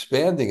be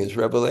expanding his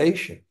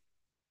revelation.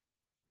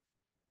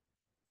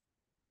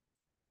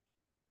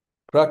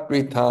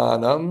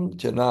 Prakritanam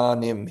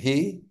jananim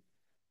hi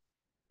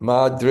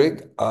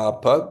madrig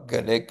apa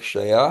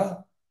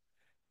ganikshaya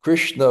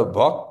Krishna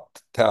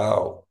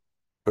bhaktau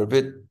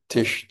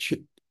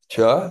pravitishcha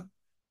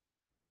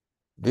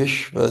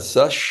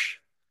vishvasash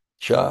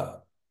cha.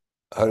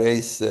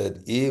 Hare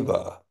said,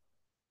 Eva,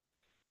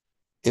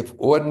 if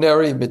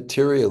ordinary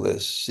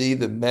materialists see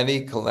the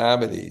many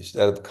calamities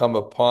that have come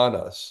upon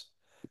us,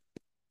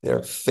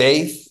 their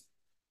faith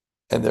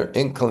and their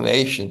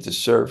inclination to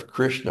serve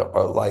Krishna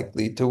are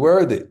likely to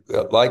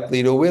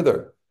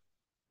wither.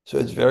 So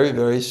it's very,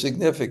 very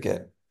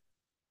significant.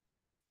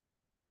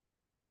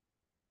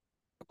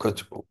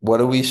 Because what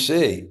do we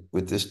see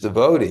with this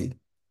devotee?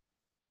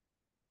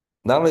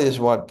 Not only does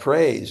he want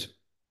praise,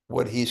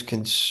 what he's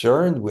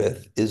concerned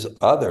with is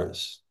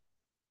others.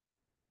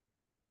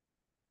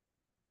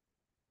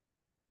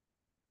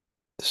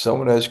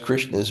 Someone has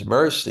Krishna's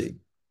mercy.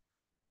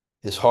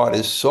 His heart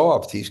is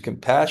soft. He's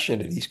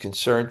compassionate. He's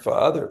concerned for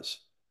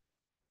others.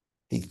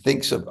 He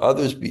thinks of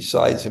others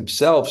besides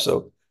himself.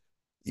 So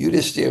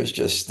Yudhisthira is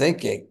just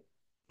thinking,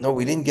 no,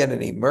 we didn't get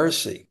any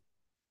mercy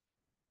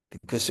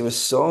because there were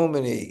so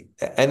many.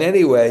 And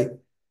anyway,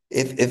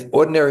 if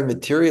ordinary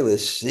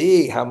materialists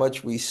see how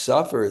much we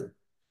suffered,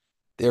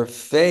 their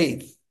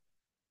faith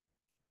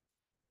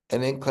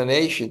and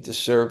inclination to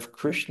serve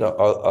Krishna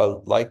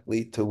are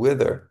likely to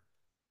wither.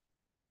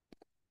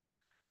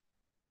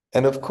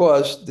 And of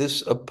course,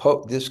 this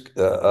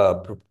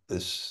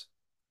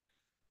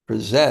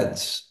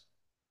presents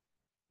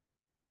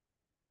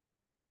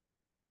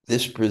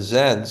this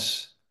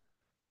presents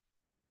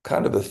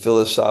kind of a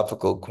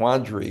philosophical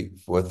quandary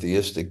for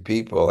theistic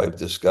people. I've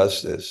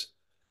discussed this,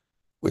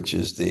 which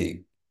is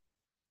the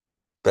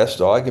best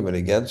argument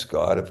against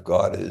God if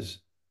God is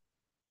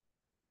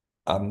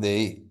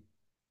omnipotent,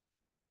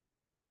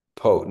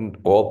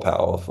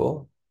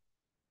 all-powerful,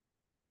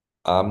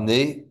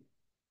 omniscient,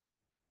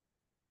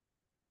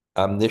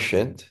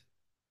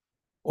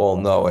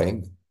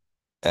 all-knowing,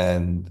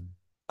 and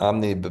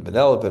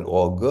omnibenevolent,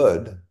 all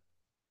good,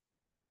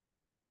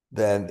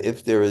 then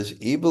if there is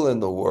evil in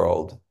the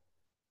world,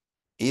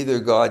 either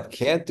God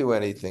can't do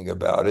anything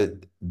about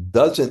it,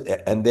 doesn't,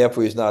 and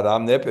therefore he's not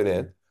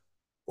omnipotent,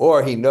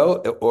 or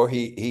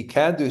he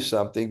can do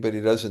something, but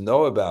he doesn't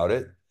know about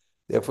it,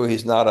 therefore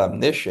he's not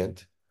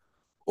omniscient,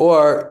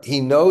 or he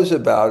knows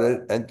about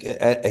it and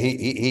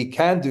he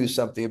can do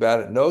something about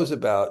it, knows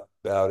about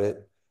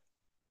it,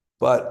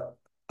 but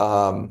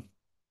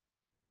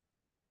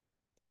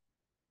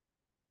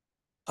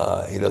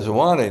he doesn't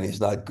want it, and he's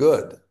not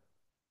good.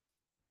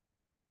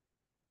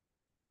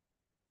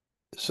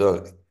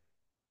 So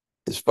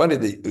it's funny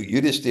that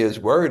Yudhisthira is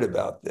worried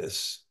about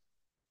this,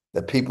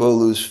 that people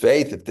lose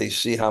faith if they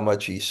see how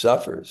much he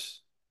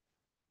suffers.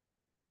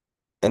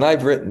 And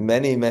I've written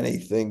many, many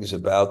things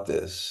about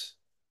this,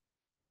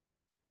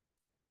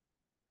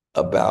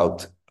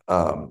 about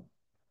how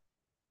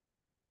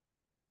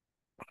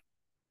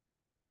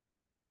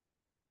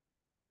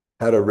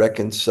to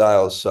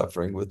reconcile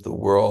suffering with the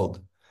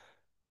world,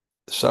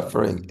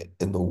 suffering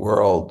in the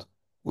world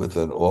with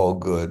an all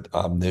good,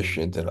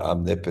 omniscient, and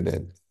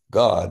omnipotent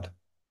God.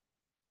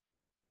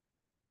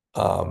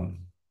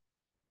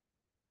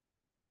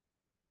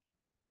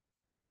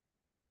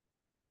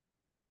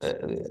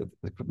 The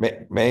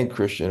main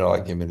Christian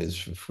argument is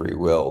for free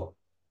will.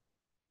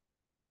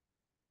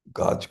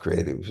 God's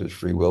created with his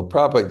free will.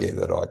 Prabhupada gave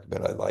that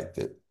argument. I liked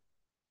it.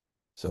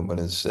 Someone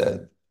has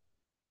said,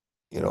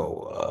 you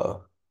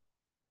know,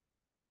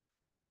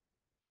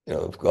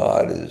 if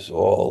God is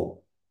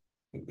all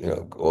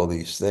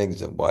these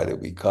things, then why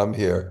did we come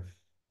here?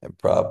 And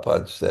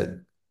Prabhupada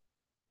said,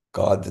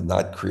 God did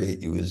not create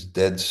you as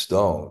dead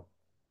stone.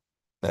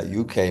 Now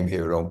you came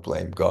here, don't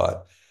blame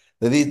God.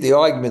 Now, the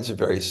arguments are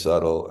very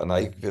subtle, and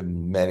I give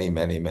many,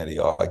 many, many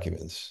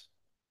arguments.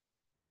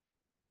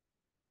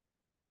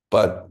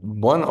 But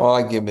one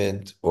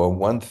argument or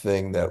one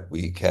thing that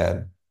we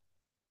can,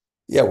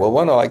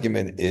 one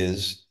argument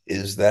is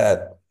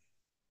that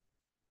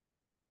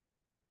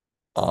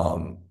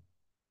um,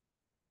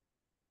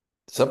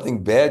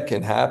 something bad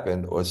can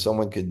happen, or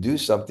someone could do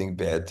something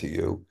bad to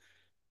you,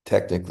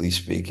 technically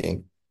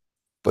speaking,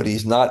 but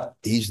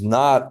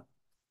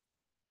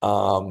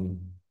um,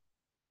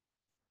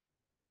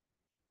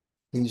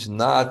 he's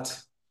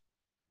not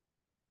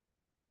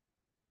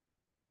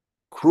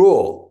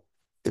cruel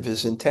if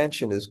his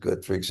intention is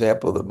good. For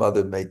example, the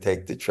mother may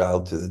take the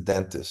child to the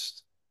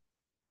dentist.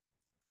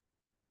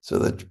 So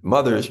the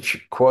mother is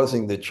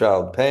causing the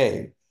child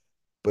pain,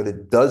 but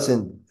it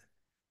doesn't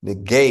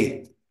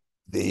negate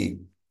the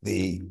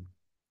the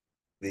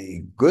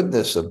the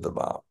goodness of the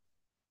mom.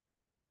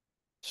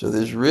 So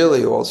there's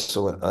really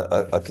also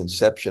a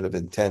conception of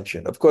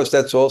intention. Of course,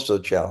 that's also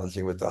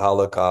challenging with the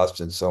Holocaust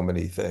and so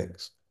many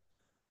things.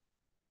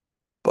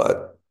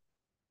 But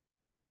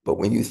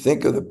when you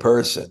think of the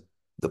person,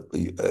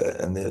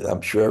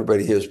 I'm sure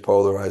everybody here is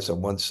polarized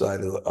on one side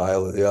of the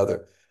aisle or the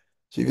other.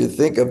 So if you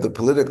think of the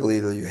political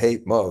leader you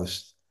hate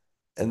most,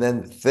 and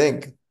then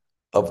think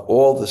of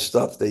all the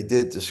stuff they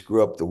did to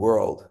screw up the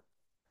world,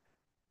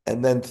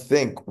 and then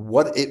think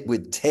what it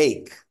would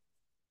take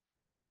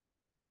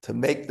to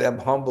make them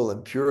humble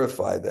and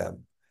purify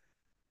them,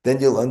 then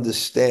you'll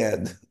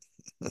understand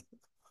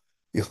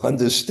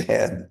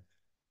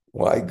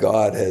why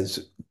God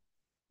has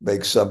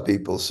makes some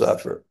people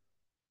suffer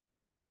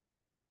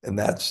in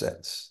that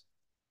sense.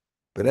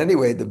 But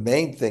anyway, the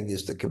main thing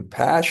is the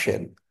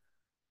compassion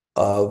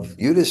of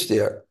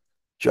Yudhisthira.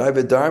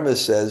 Dharma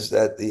says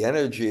that the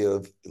energy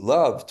of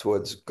love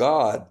towards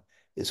God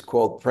is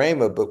called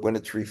prema, but when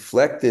it's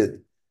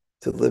reflected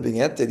to the living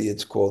entity,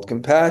 it's called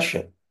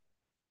compassion.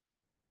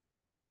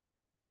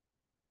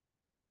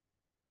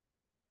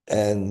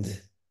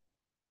 And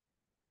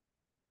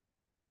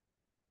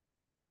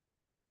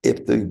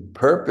if the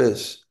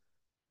purpose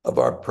of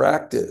our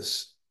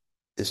practice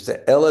is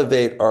to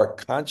elevate our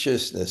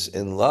consciousness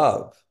in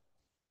love,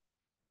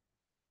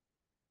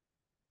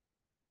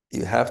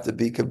 you have to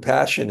be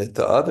compassionate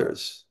to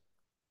others,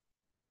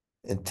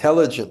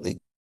 intelligently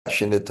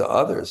compassionate to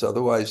others.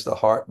 Otherwise, the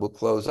heart will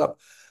close up.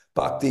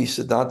 Bhakti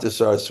Siddhanta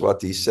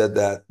Saraswati said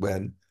that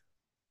when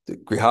the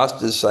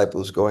Grihastha disciple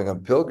was going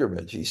on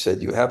pilgrimage. He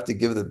said, you have to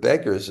give the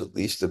beggars at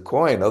least a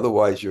coin.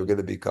 Otherwise, you're going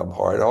to become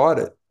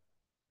hard-hearted.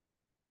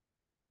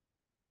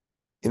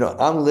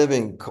 I'm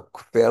living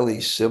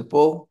fairly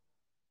simple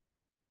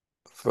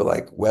for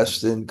like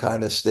Western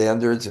kind of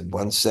standards in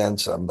one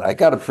sense. I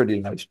got a pretty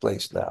nice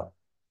place now.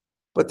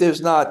 But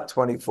there's not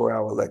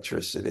 24-hour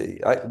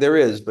electricity. There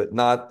is, but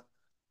not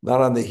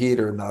on the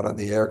heater, not on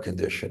the air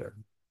conditioner.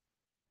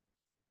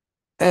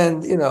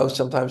 And,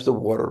 sometimes the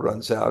water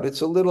runs out.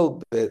 It's a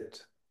little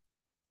bit,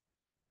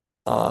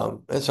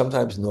 and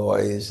sometimes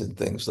noise and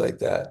things like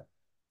that.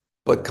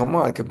 But come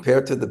on,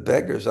 compared to the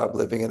beggars, I'm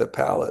living in a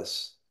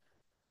palace.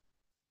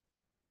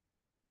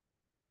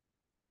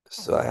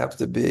 So I have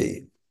to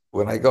be,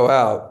 when I go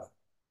out,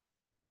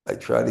 I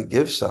try to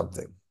give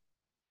something.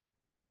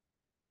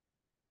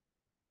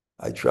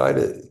 I try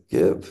to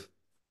give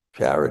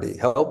charity,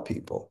 help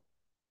people.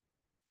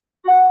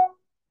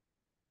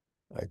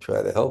 I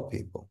try to help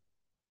people.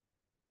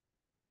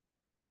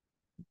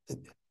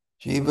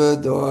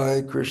 Jiva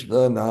Doi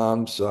Krishna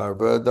Nam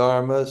Sarva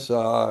Dharma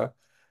Sar.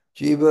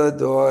 Jiva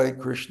Doi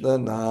Krishna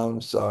Nam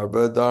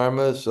Sarva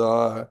Dharma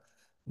Sar.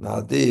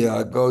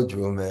 Nadia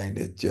Godrume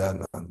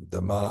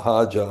Nityananda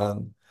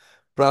Mahajan.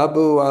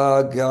 Prabhu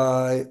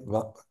Agai,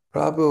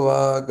 Prabhu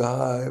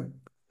Agai,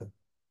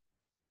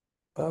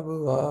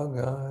 Prabhu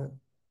Agai.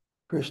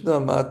 Krishna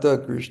Mata,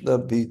 Krishna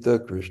Pita,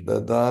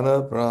 Krishna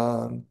Dana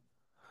Pran.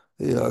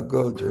 Dia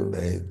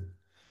Godrume.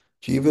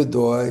 Jiva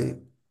Doi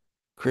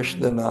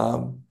Krishna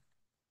Nam.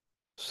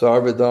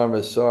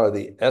 Sarvadharma Sar,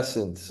 the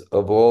essence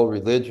of all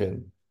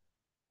religion,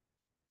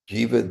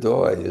 Jiva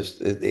Doi, is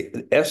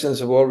the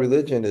essence of all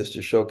religion is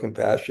to show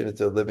compassion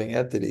to living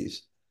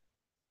entities.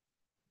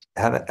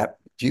 And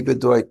Jiva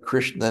Doi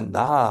Krishna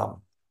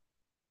Nam,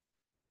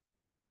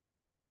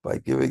 by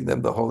giving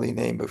them the holy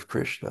name of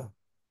Krishna.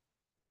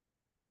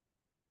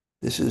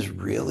 This is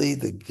really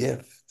the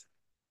gift.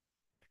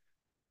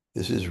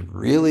 This is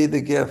really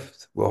the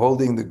gift. We're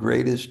holding the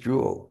greatest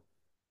jewel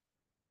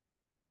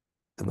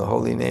in the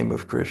holy name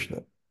of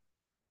Krishna.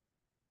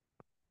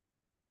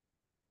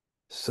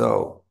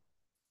 So,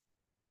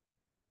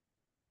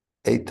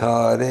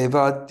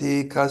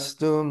 Etarevati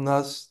kastum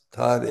nas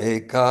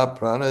tareka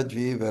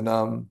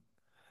pranajivanam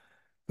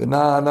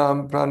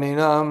vinanam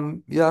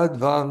praninam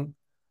yadvam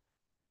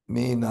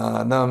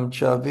minanam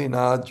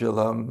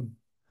chavinajalam.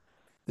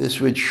 This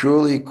would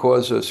surely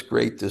cause us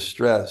great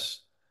distress.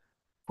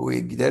 If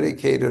we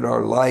dedicated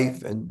our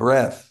life and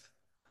breath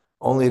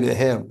only to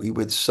him, we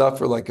would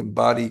suffer like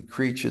embodied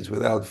creatures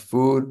without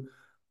food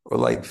or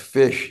like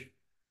fish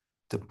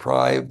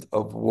deprived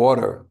of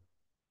water.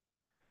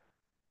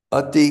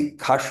 Ati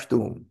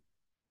kashtum.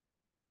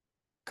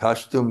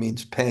 Kashtum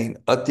means pain.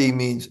 Ati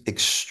means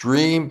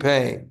extreme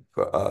pain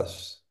for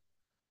us.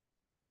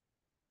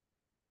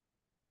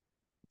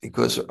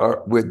 Because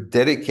we're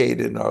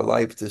dedicated in our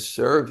life to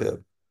serve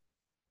him.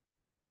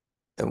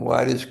 And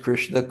why does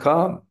Krishna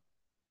come?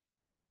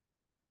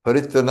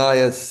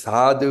 Paritvanaya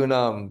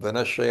sadhunam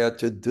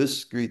vanashayata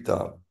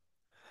duskritam.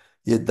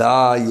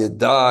 Yada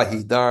yada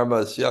hi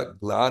dharma syak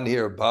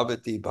glanhir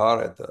bhavati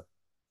bharata.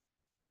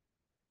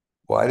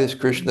 Why does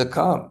Krishna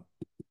come?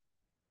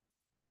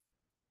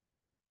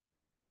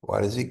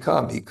 Why does he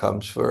come? He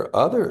comes for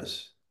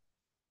others.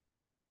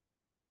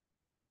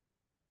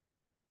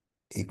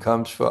 He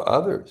comes for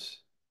others.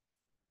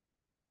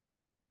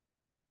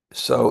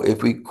 So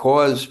if we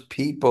cause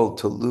people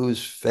to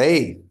lose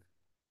faith,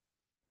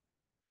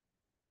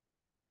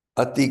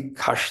 ati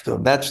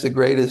kashtam, that's the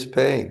greatest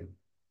pain.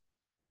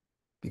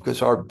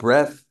 Because our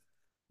breath,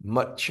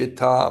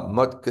 matchita,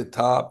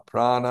 matkata,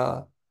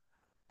 prana,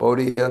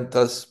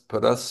 bodhiyantas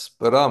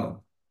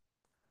parasparam.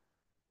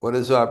 What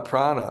is our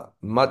prana?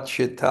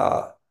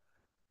 Matchita,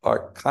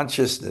 our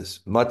consciousness.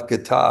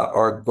 Matkata,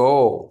 our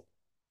goal.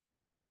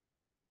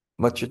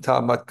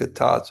 Matchita,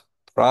 matkata,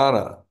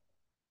 prana.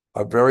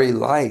 our very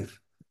life.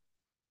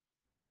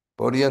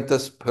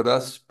 Bodhiantas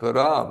paras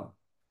param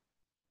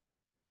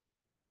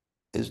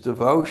is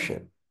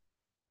devotion.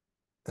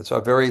 It's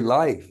our very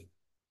life.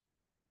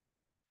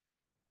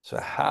 So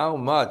how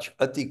much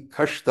ati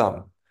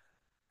kashtam,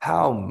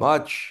 how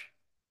much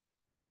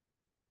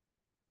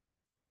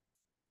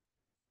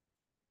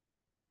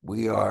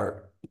we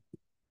are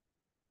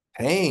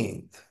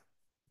pained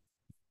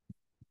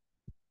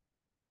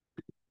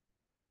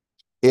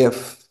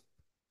if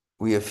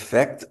we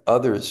affect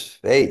others'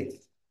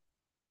 faith.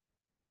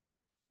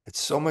 It's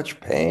so much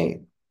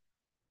pain.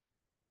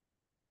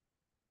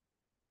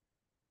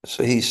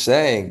 So he's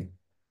saying,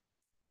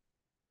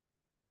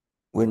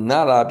 we're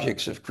not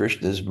objects of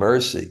Krishna's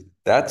mercy.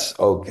 That's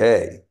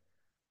okay.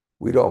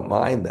 We don't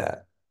mind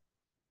that.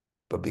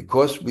 But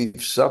because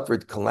we've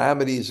suffered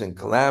calamities and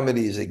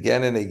calamities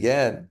again and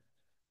again,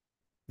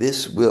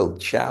 this will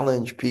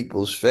challenge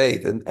people's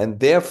faith. And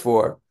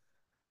therefore,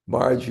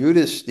 Maharaj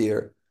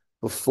Yudhisthira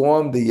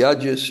performed the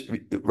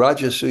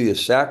Rajasuya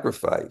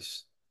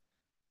sacrifice,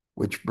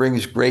 which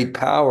brings great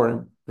power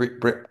and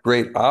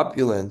great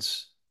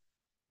opulence,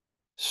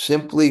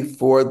 simply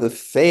for the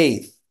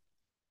faith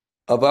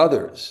of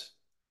others.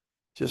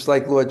 Just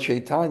like Lord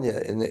Chaitanya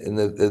in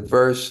the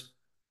verse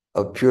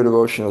of pure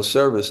devotional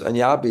service,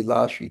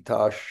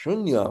 Anyabhilashita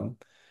shunyam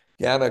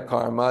jnana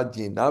karma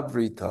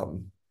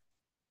dinavritam,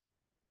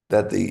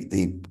 that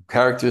the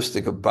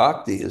characteristic of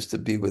bhakti is to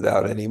be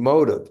without any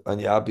motive,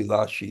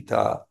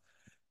 Anyabhilashita,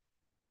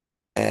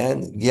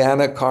 and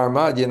jnana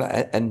karma,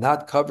 and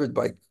not covered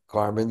by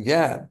karma and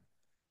jnana.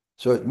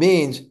 So it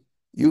means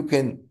you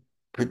can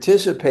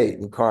participate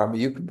in karma,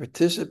 you can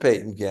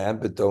participate in jnana,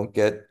 but don't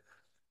get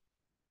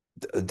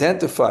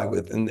identified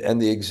with.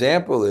 And the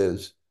example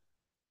is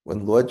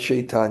when Lord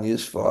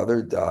Chaitanya's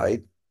father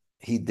died,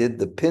 he did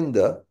the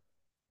pinda,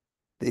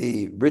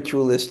 the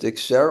ritualistic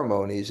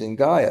ceremonies in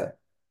Gaya.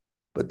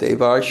 But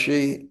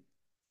Devarshi,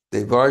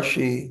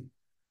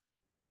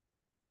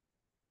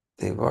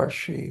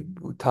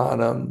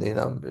 Bhutanam,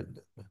 Ninam,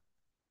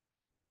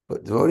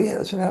 but devotee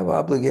doesn't have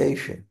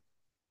obligation.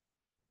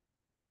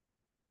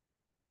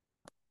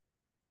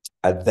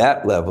 At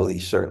that level, he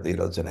certainly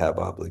doesn't have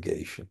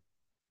obligation.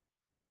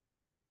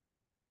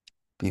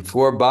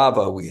 Before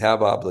bhava, we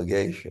have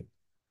obligation.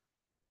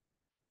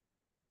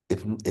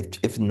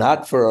 If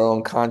not for our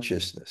own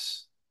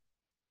consciousness,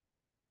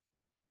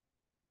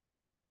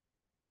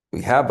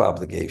 we have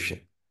obligation.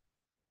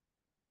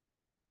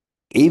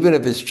 Even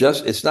if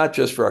it's not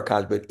just for our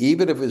conscience, but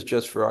even if it's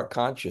just for our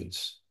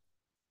conscience,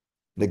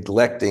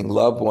 neglecting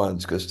loved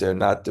ones because they're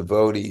not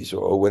devotees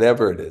or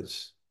whatever it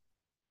is.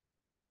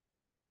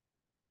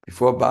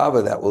 Before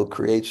bhava, that will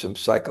create some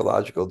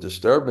psychological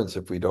disturbance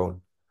if we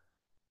don't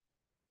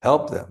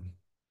help them.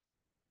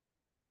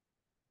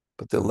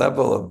 But the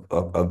level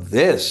of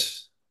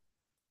this,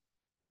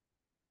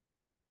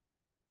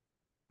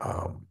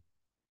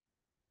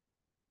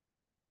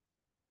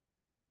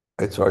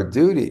 it's our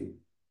duty.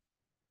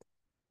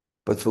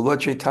 But for Lord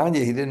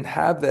Chaitanya, he didn't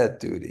have that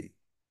duty.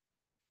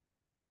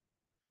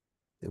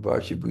 Anyway,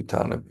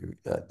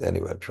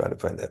 I'm trying to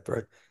find that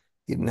part.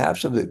 He didn't have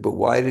something, but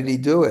why did he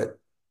do it?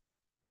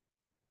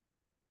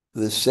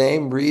 The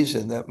same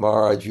reason that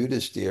Maharaj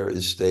Yudhisthira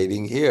is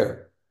stating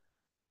here.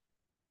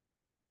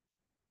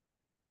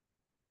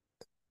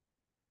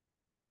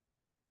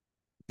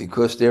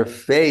 Because their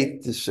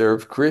faith to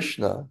serve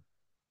Krishna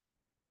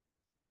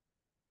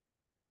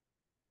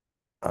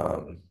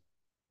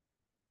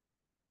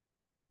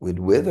would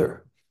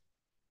wither.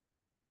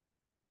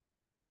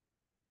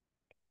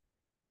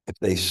 If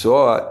they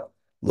saw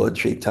Lord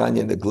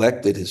Chaitanya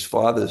neglected his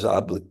father's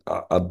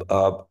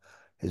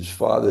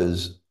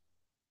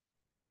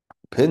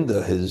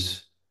pinda,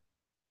 his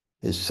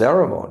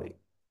ceremony,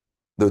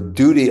 the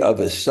duty of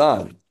his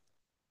son,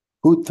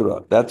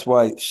 putra. That's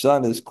why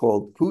son is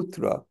called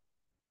putra,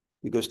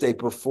 because they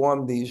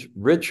perform these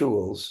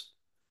rituals,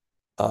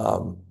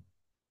 the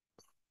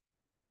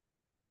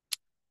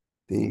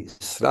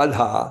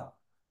Shraddha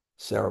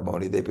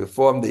ceremony. They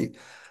perform the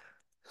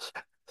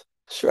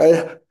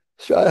Shraddha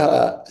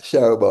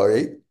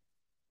ceremony.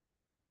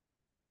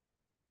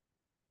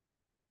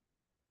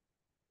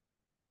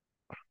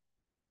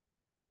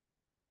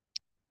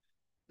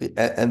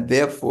 And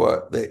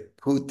therefore, they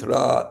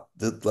putra,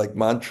 like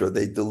mantra,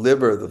 they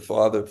deliver the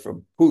father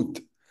from put,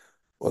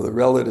 or the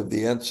relative,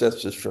 the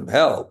ancestors from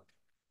hell.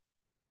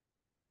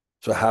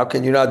 So how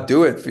can you not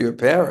do it for your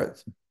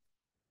parents?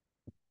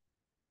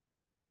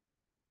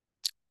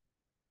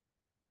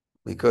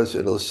 Because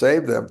it'll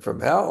save them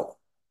from hell.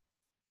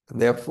 And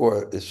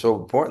therefore, it's so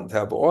important to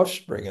have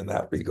offspring in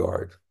that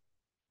regard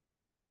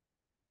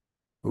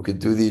who could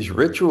do these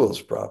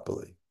rituals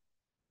properly.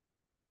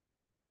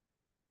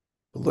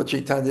 But Lord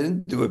Chaitanya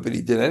didn't do it, but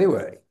he did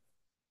anyway.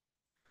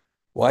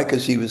 Why?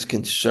 Because he was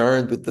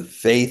concerned with the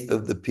faith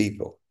of the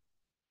people.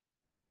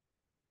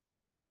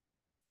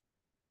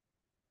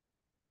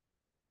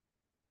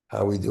 How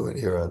are we doing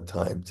here on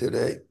time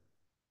today?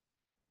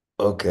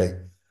 Okay.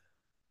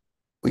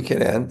 We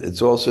can end.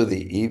 It's also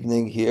the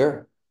evening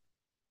here.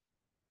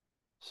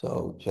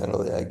 So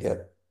generally I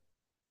get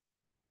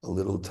a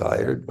little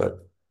tired,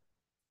 but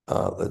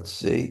let's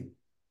see.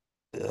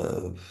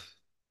 Uh,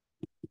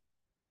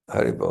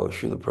 Haribo,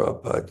 Srila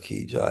Prabhupada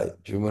Ki Jai.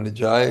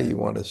 Jumanajaya, you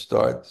want to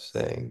start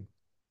saying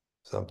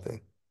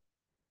something?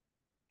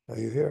 Are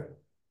you here?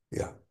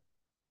 Yeah.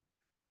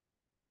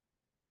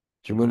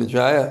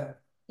 Jumanajaya?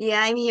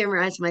 Yeah, I'm here,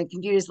 Mirage. My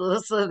computer's a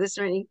little slow this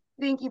morning.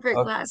 Thank you for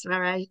Okay. class,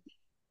 Mirage.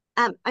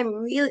 I'm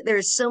really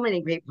there's so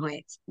many great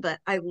points, but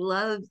I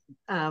love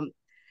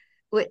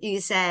what you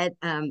said.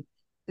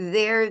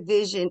 Their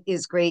vision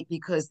is great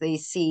because they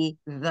see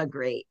the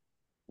great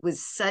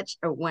was such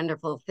a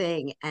wonderful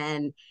thing,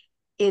 and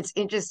it's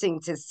interesting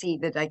to see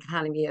the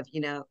dichotomy of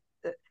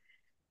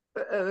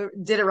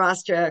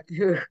Dhritarashtra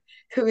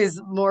who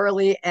is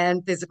morally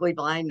and physically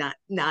blind,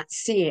 not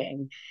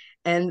seeing,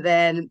 and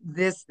then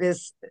this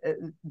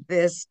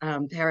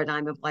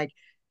paradigm of like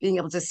being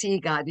able to see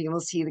God, being able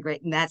to see the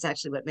great, and that's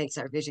actually what makes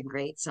our vision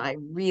great. So I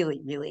really,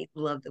 really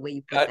love the way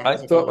you put that I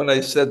thought today. when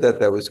I said that,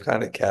 that was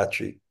kind of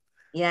catchy.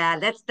 Yeah,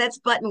 that's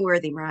button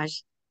worthy,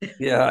 Mirage.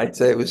 Yeah, I'd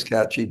say it was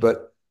catchy,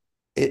 but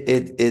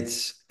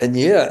it's, and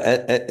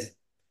yeah,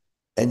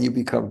 and you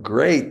become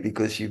great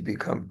because you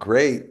become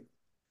great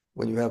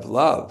when you have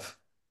love.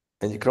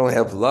 And you can only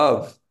have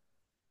love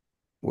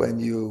when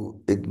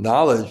you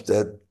acknowledge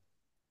that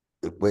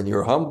when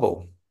you're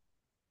humble.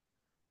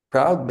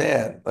 Proud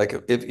man, like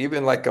if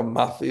even like a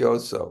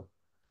mafioso,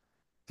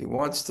 if he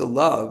wants to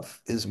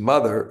love his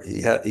mother,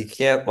 he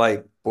can't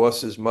like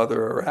boss his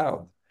mother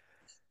around.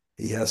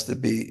 He has to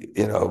be,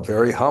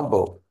 very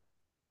humble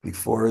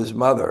before his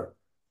mother.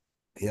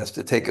 He has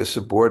to take a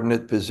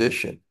subordinate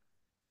position.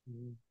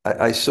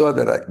 I saw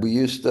that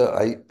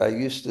I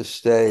used to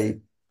stay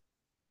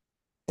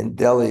in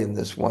Delhi in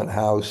this one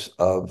house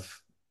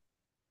of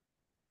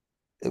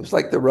it was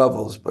like the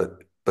Revels,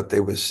 but they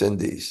were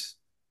Sindhis.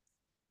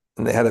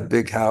 And they had a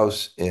big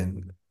house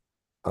in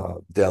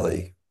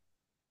Delhi.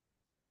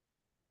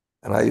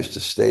 And I used to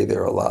stay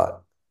there a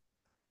lot.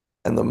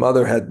 And the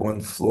mother had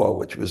one floor,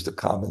 which was the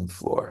common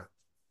floor.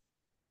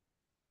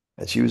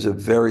 And she was a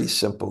very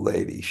simple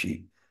lady.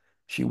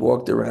 She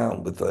walked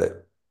around with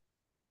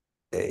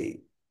a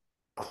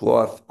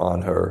cloth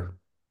on her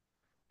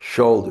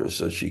shoulders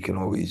so she can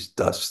always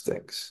dust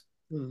things.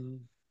 Mm,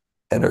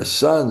 And her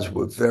sons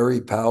were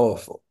very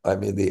powerful. I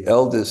mean, the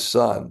eldest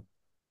son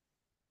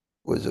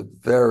was a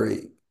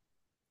very,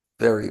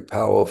 very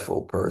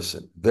powerful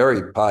person,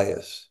 very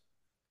pious.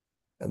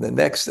 And the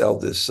next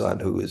eldest son,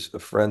 who is a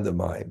friend of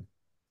mine,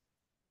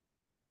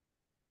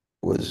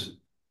 was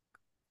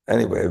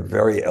anyway a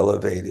very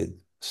elevated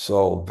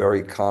soul,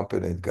 very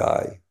competent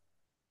guy.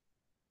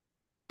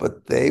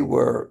 But they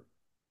were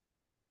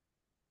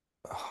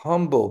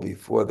humble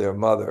before their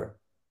mother.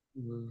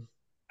 mm,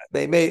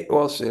 They may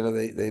also,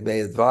 they may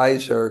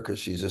advise her because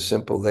she's a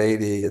simple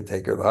lady and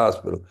take her to the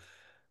hospital.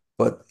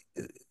 But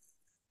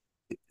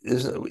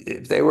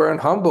if they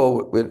weren't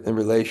humble in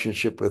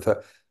relationship with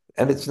her,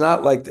 and it's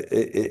not like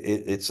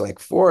it's like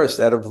forced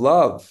out of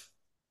love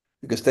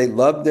because they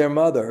loved their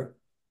mother,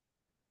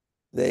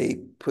 they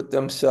put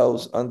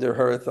themselves under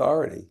her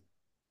authority.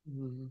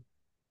 mm.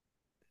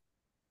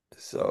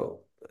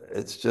 So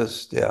it's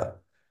just, yeah.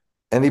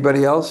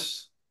 Anybody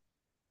else?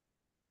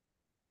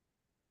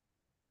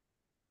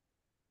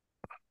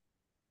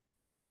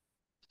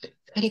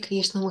 Hare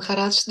Krishna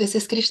Maharaj, this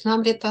is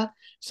Krishnamrita.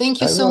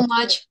 Thank you I so know.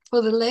 much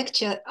for the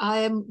lecture. I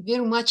am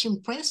very much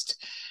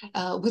impressed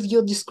with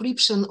your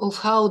description of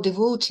how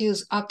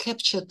devotees are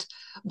captured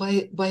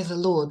by the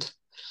Lord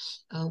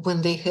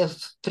when they have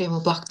prema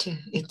bhakti.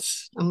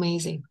 It's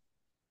amazing.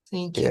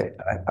 Thank you. Yeah,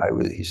 I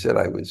was. He said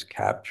I was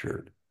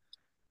captured,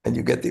 and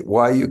you get the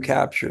why are you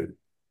captured?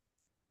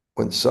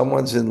 When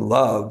someone's in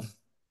love,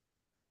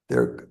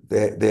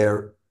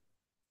 they're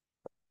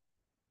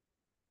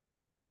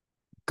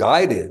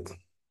guided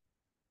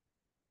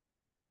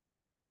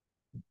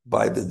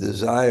by the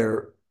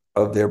desire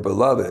of their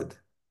beloved,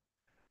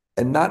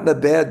 and not in a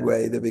bad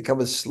way. They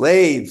become a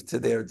slave to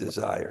their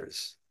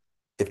desires.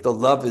 If the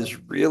love is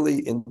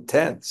really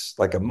intense,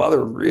 like a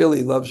mother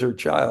really loves her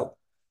child,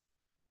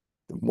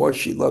 the more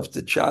she loves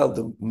the child,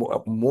 the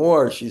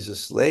more she's a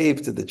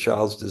slave to the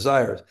child's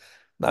desires.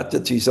 Not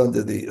that she's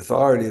under the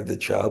authority of the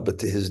child, but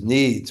to his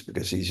needs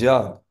because he's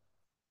young.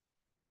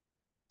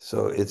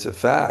 So it's a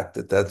fact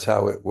that that's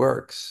how it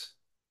works.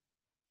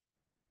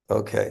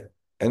 Okay.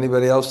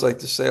 Anybody else like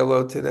to say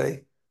hello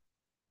today?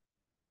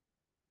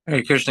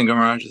 Hey, Krishna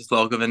Gamaraj, it's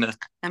Lal Govinda.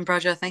 And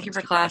Brojo, thank you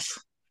for class.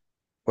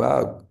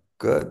 Wow,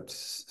 good.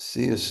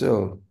 See you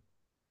soon.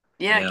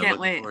 Yeah, I Yeah, can't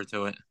looking wait. forward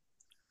to it.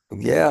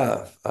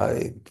 Yeah,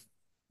 I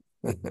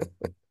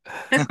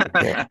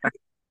can't.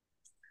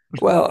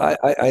 Well,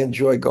 I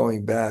enjoy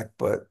going back,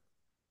 but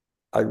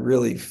I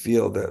really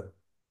feel that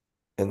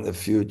in the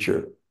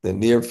future, the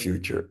near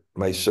future,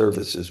 my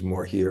service is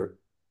more here.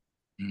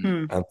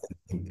 Mm. Hmm. I'm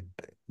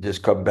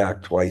just come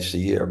back twice a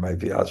year, my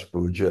Vyas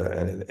Puja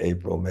and in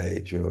April,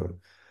 May, June,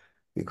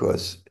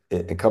 because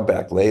and come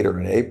back later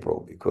in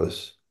April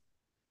because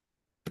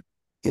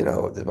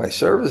my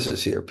service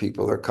is here.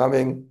 People are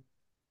coming,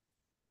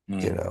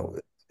 Mm.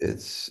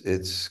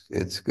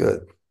 it's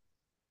good.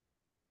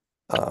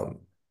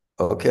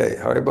 Okay,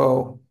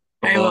 Haribo.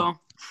 Very Hello.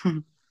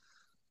 well.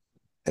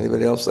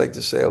 Anybody else like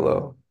to say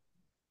hello?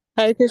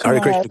 Hare Krishna Hare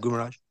Maharaj. Krishna,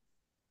 Gumaraj.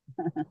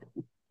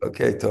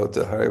 Okay,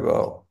 Tota,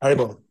 Haribo.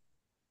 Haribo.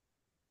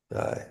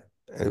 Hi.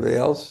 Anybody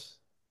else?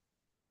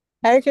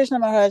 Hare Krishna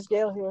Maharaj,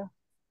 Gail here.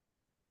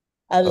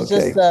 I was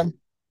Okay. just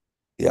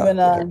Yeah, go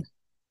ahead.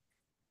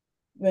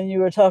 when you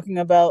were talking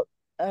about,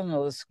 I don't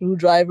know, a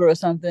screwdriver or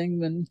something,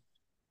 when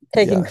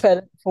taking Yeah.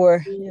 credit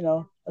for,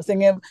 I was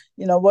thinking,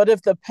 what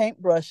if the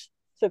paintbrush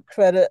took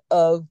credit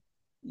of,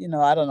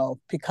 I don't know,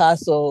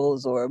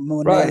 Picasso's or Right.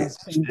 Monet's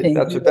painting.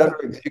 That's a better,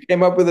 you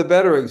came up with a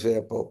better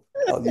example.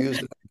 I'll use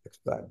that next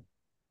time.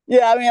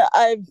 Yeah,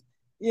 I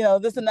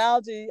mean, this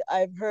analogy,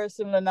 I've heard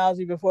similar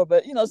analogy before,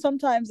 but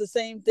sometimes the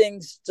same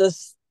things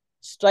just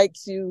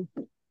strikes you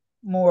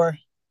more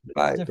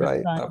Right,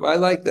 different right. times. I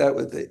like that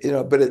with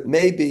but it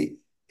may be,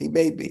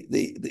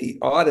 the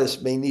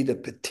artist may need a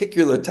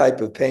particular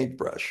type of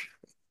paintbrush,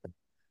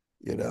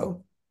 you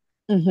know?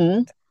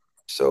 Mm-hmm.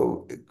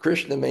 So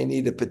Krishna may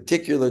need a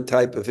particular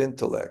type of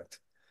intellect,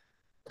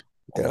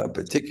 a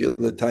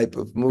particular type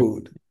of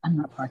mood, I'm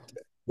not parking.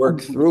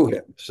 work through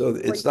him. So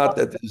it's not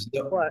that there's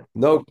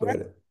no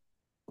credit.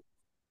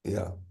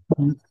 Yeah.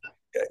 Mhm.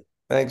 Okay.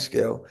 Thanks,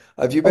 Gail.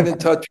 Have you been in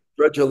touch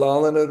with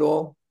Bṛhad-bhāgavatāmṛta at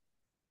all?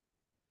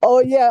 Oh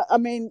yeah, I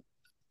mean,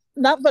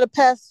 not for the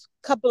past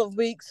couple of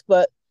weeks,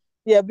 but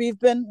yeah, we've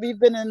been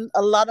in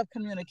a lot of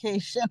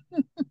communication,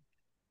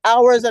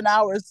 hours and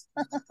hours.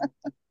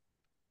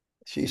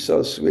 She's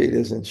so sweet,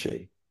 isn't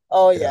she?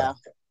 Oh Yeah. yeah,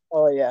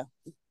 oh yeah,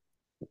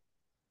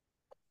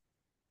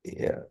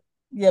 Yeah.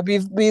 yeah.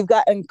 We've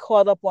gotten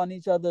caught up on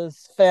each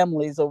other's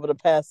families over the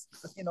past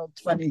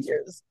 20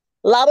 years.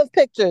 A lot of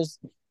pictures.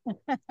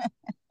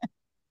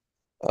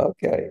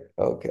 Okay.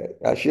 Okay.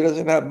 She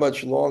doesn't have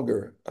much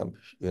longer,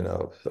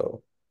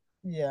 so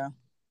Yeah,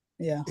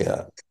 yeah.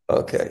 yeah.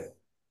 Okay.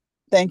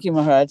 Thank you,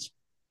 Maharaj.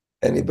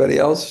 Anybody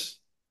else?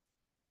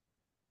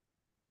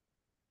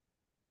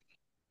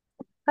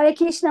 Hare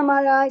Krishna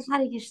Maharaj.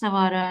 Hare Krishna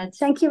Bṛhad.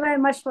 Thank you very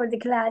much for the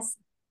class.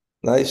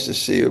 Nice to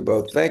see you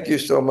both. Thank you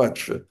so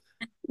much for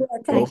Yeah,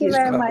 thank you always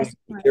very coming,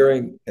 much.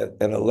 hearing,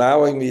 and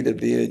allowing me to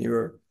be in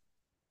your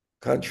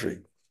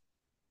country.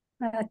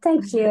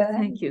 Thank you.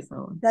 Thank you so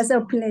much. That's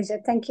a pleasure.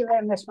 Thank you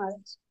very much,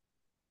 Maharaj.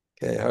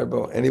 Okay,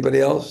 Harbo. Anybody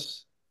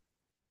else?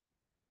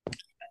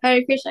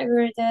 Hare Krishna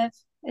Gurudev.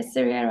 It's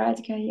Surya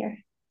Radhika here.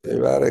 Hey,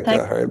 Radhika,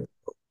 Thank Harbo.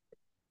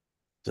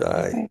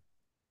 Jai. you.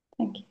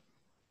 Thank you.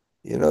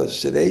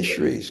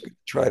 Siddheshri is going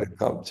to try to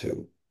come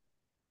to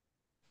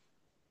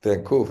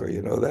Vancouver.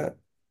 You know that?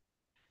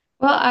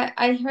 Well,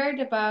 I heard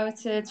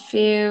about it a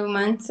few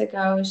months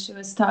ago. She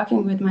was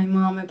talking with my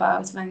mom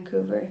about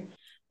Vancouver,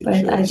 but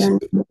I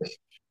don't know.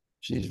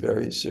 She's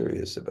very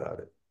serious about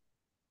it.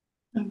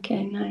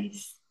 Okay,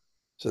 nice.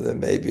 So then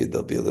maybe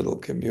there'll be a little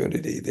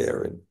community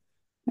there, and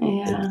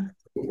Yeah.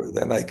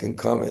 then I can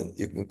come and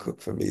you can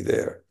cook for me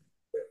there.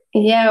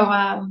 Yeah,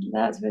 wow.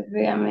 That would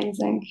be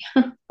amazing.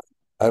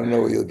 I don't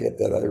know where you'll get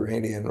that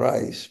Iranian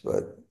rice,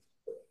 but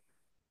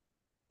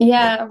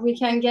Yeah, we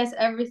can get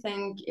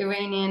everything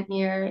Iranian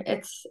here.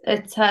 It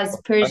has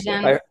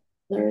Persian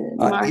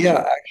market.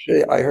 yeah,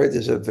 actually, I heard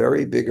there's a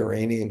very big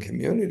Iranian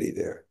community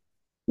there.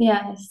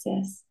 Yes,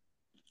 yes.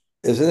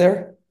 Isn't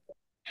there?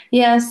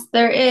 Yes,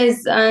 there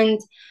is. And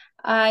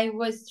I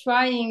was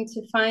trying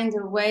to find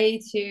a way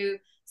to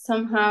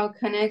somehow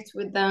connect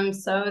with them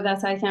so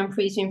that I can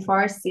preach in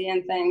Farsi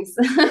and things.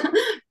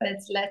 But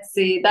let's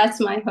see. That's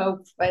my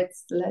hope. But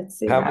let's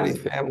see How many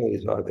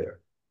families are there?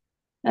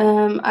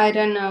 I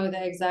don't know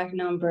the exact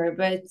number,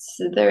 but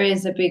there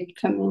is a big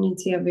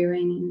community of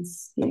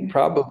Iranians here. And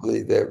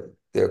probably they're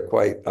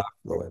quite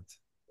affluent.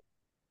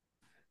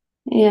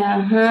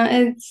 Yeah,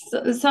 it's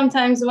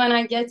sometimes when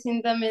I get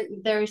in them,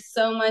 there's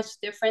so much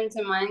different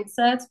in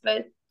mindset,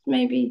 but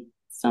maybe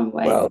some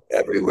way. Well,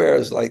 everywhere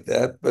is like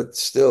that, but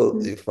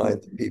still you find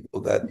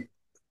people that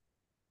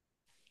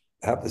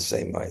have the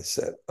same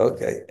mindset.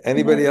 Okay.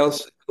 Anybody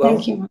else?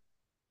 Thank you.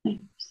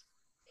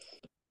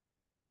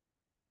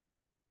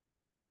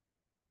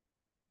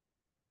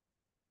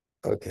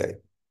 Okay.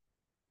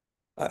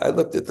 I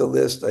looked at the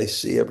list. I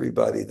see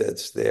everybody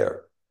that's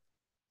there.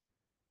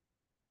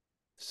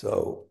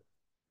 So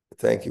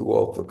thank you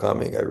all for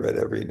coming. I read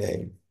every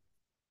name.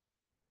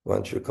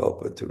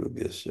 Vanchakalpa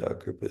Tarubhyasya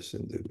Kripa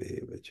Sindhu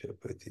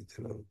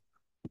Patitanam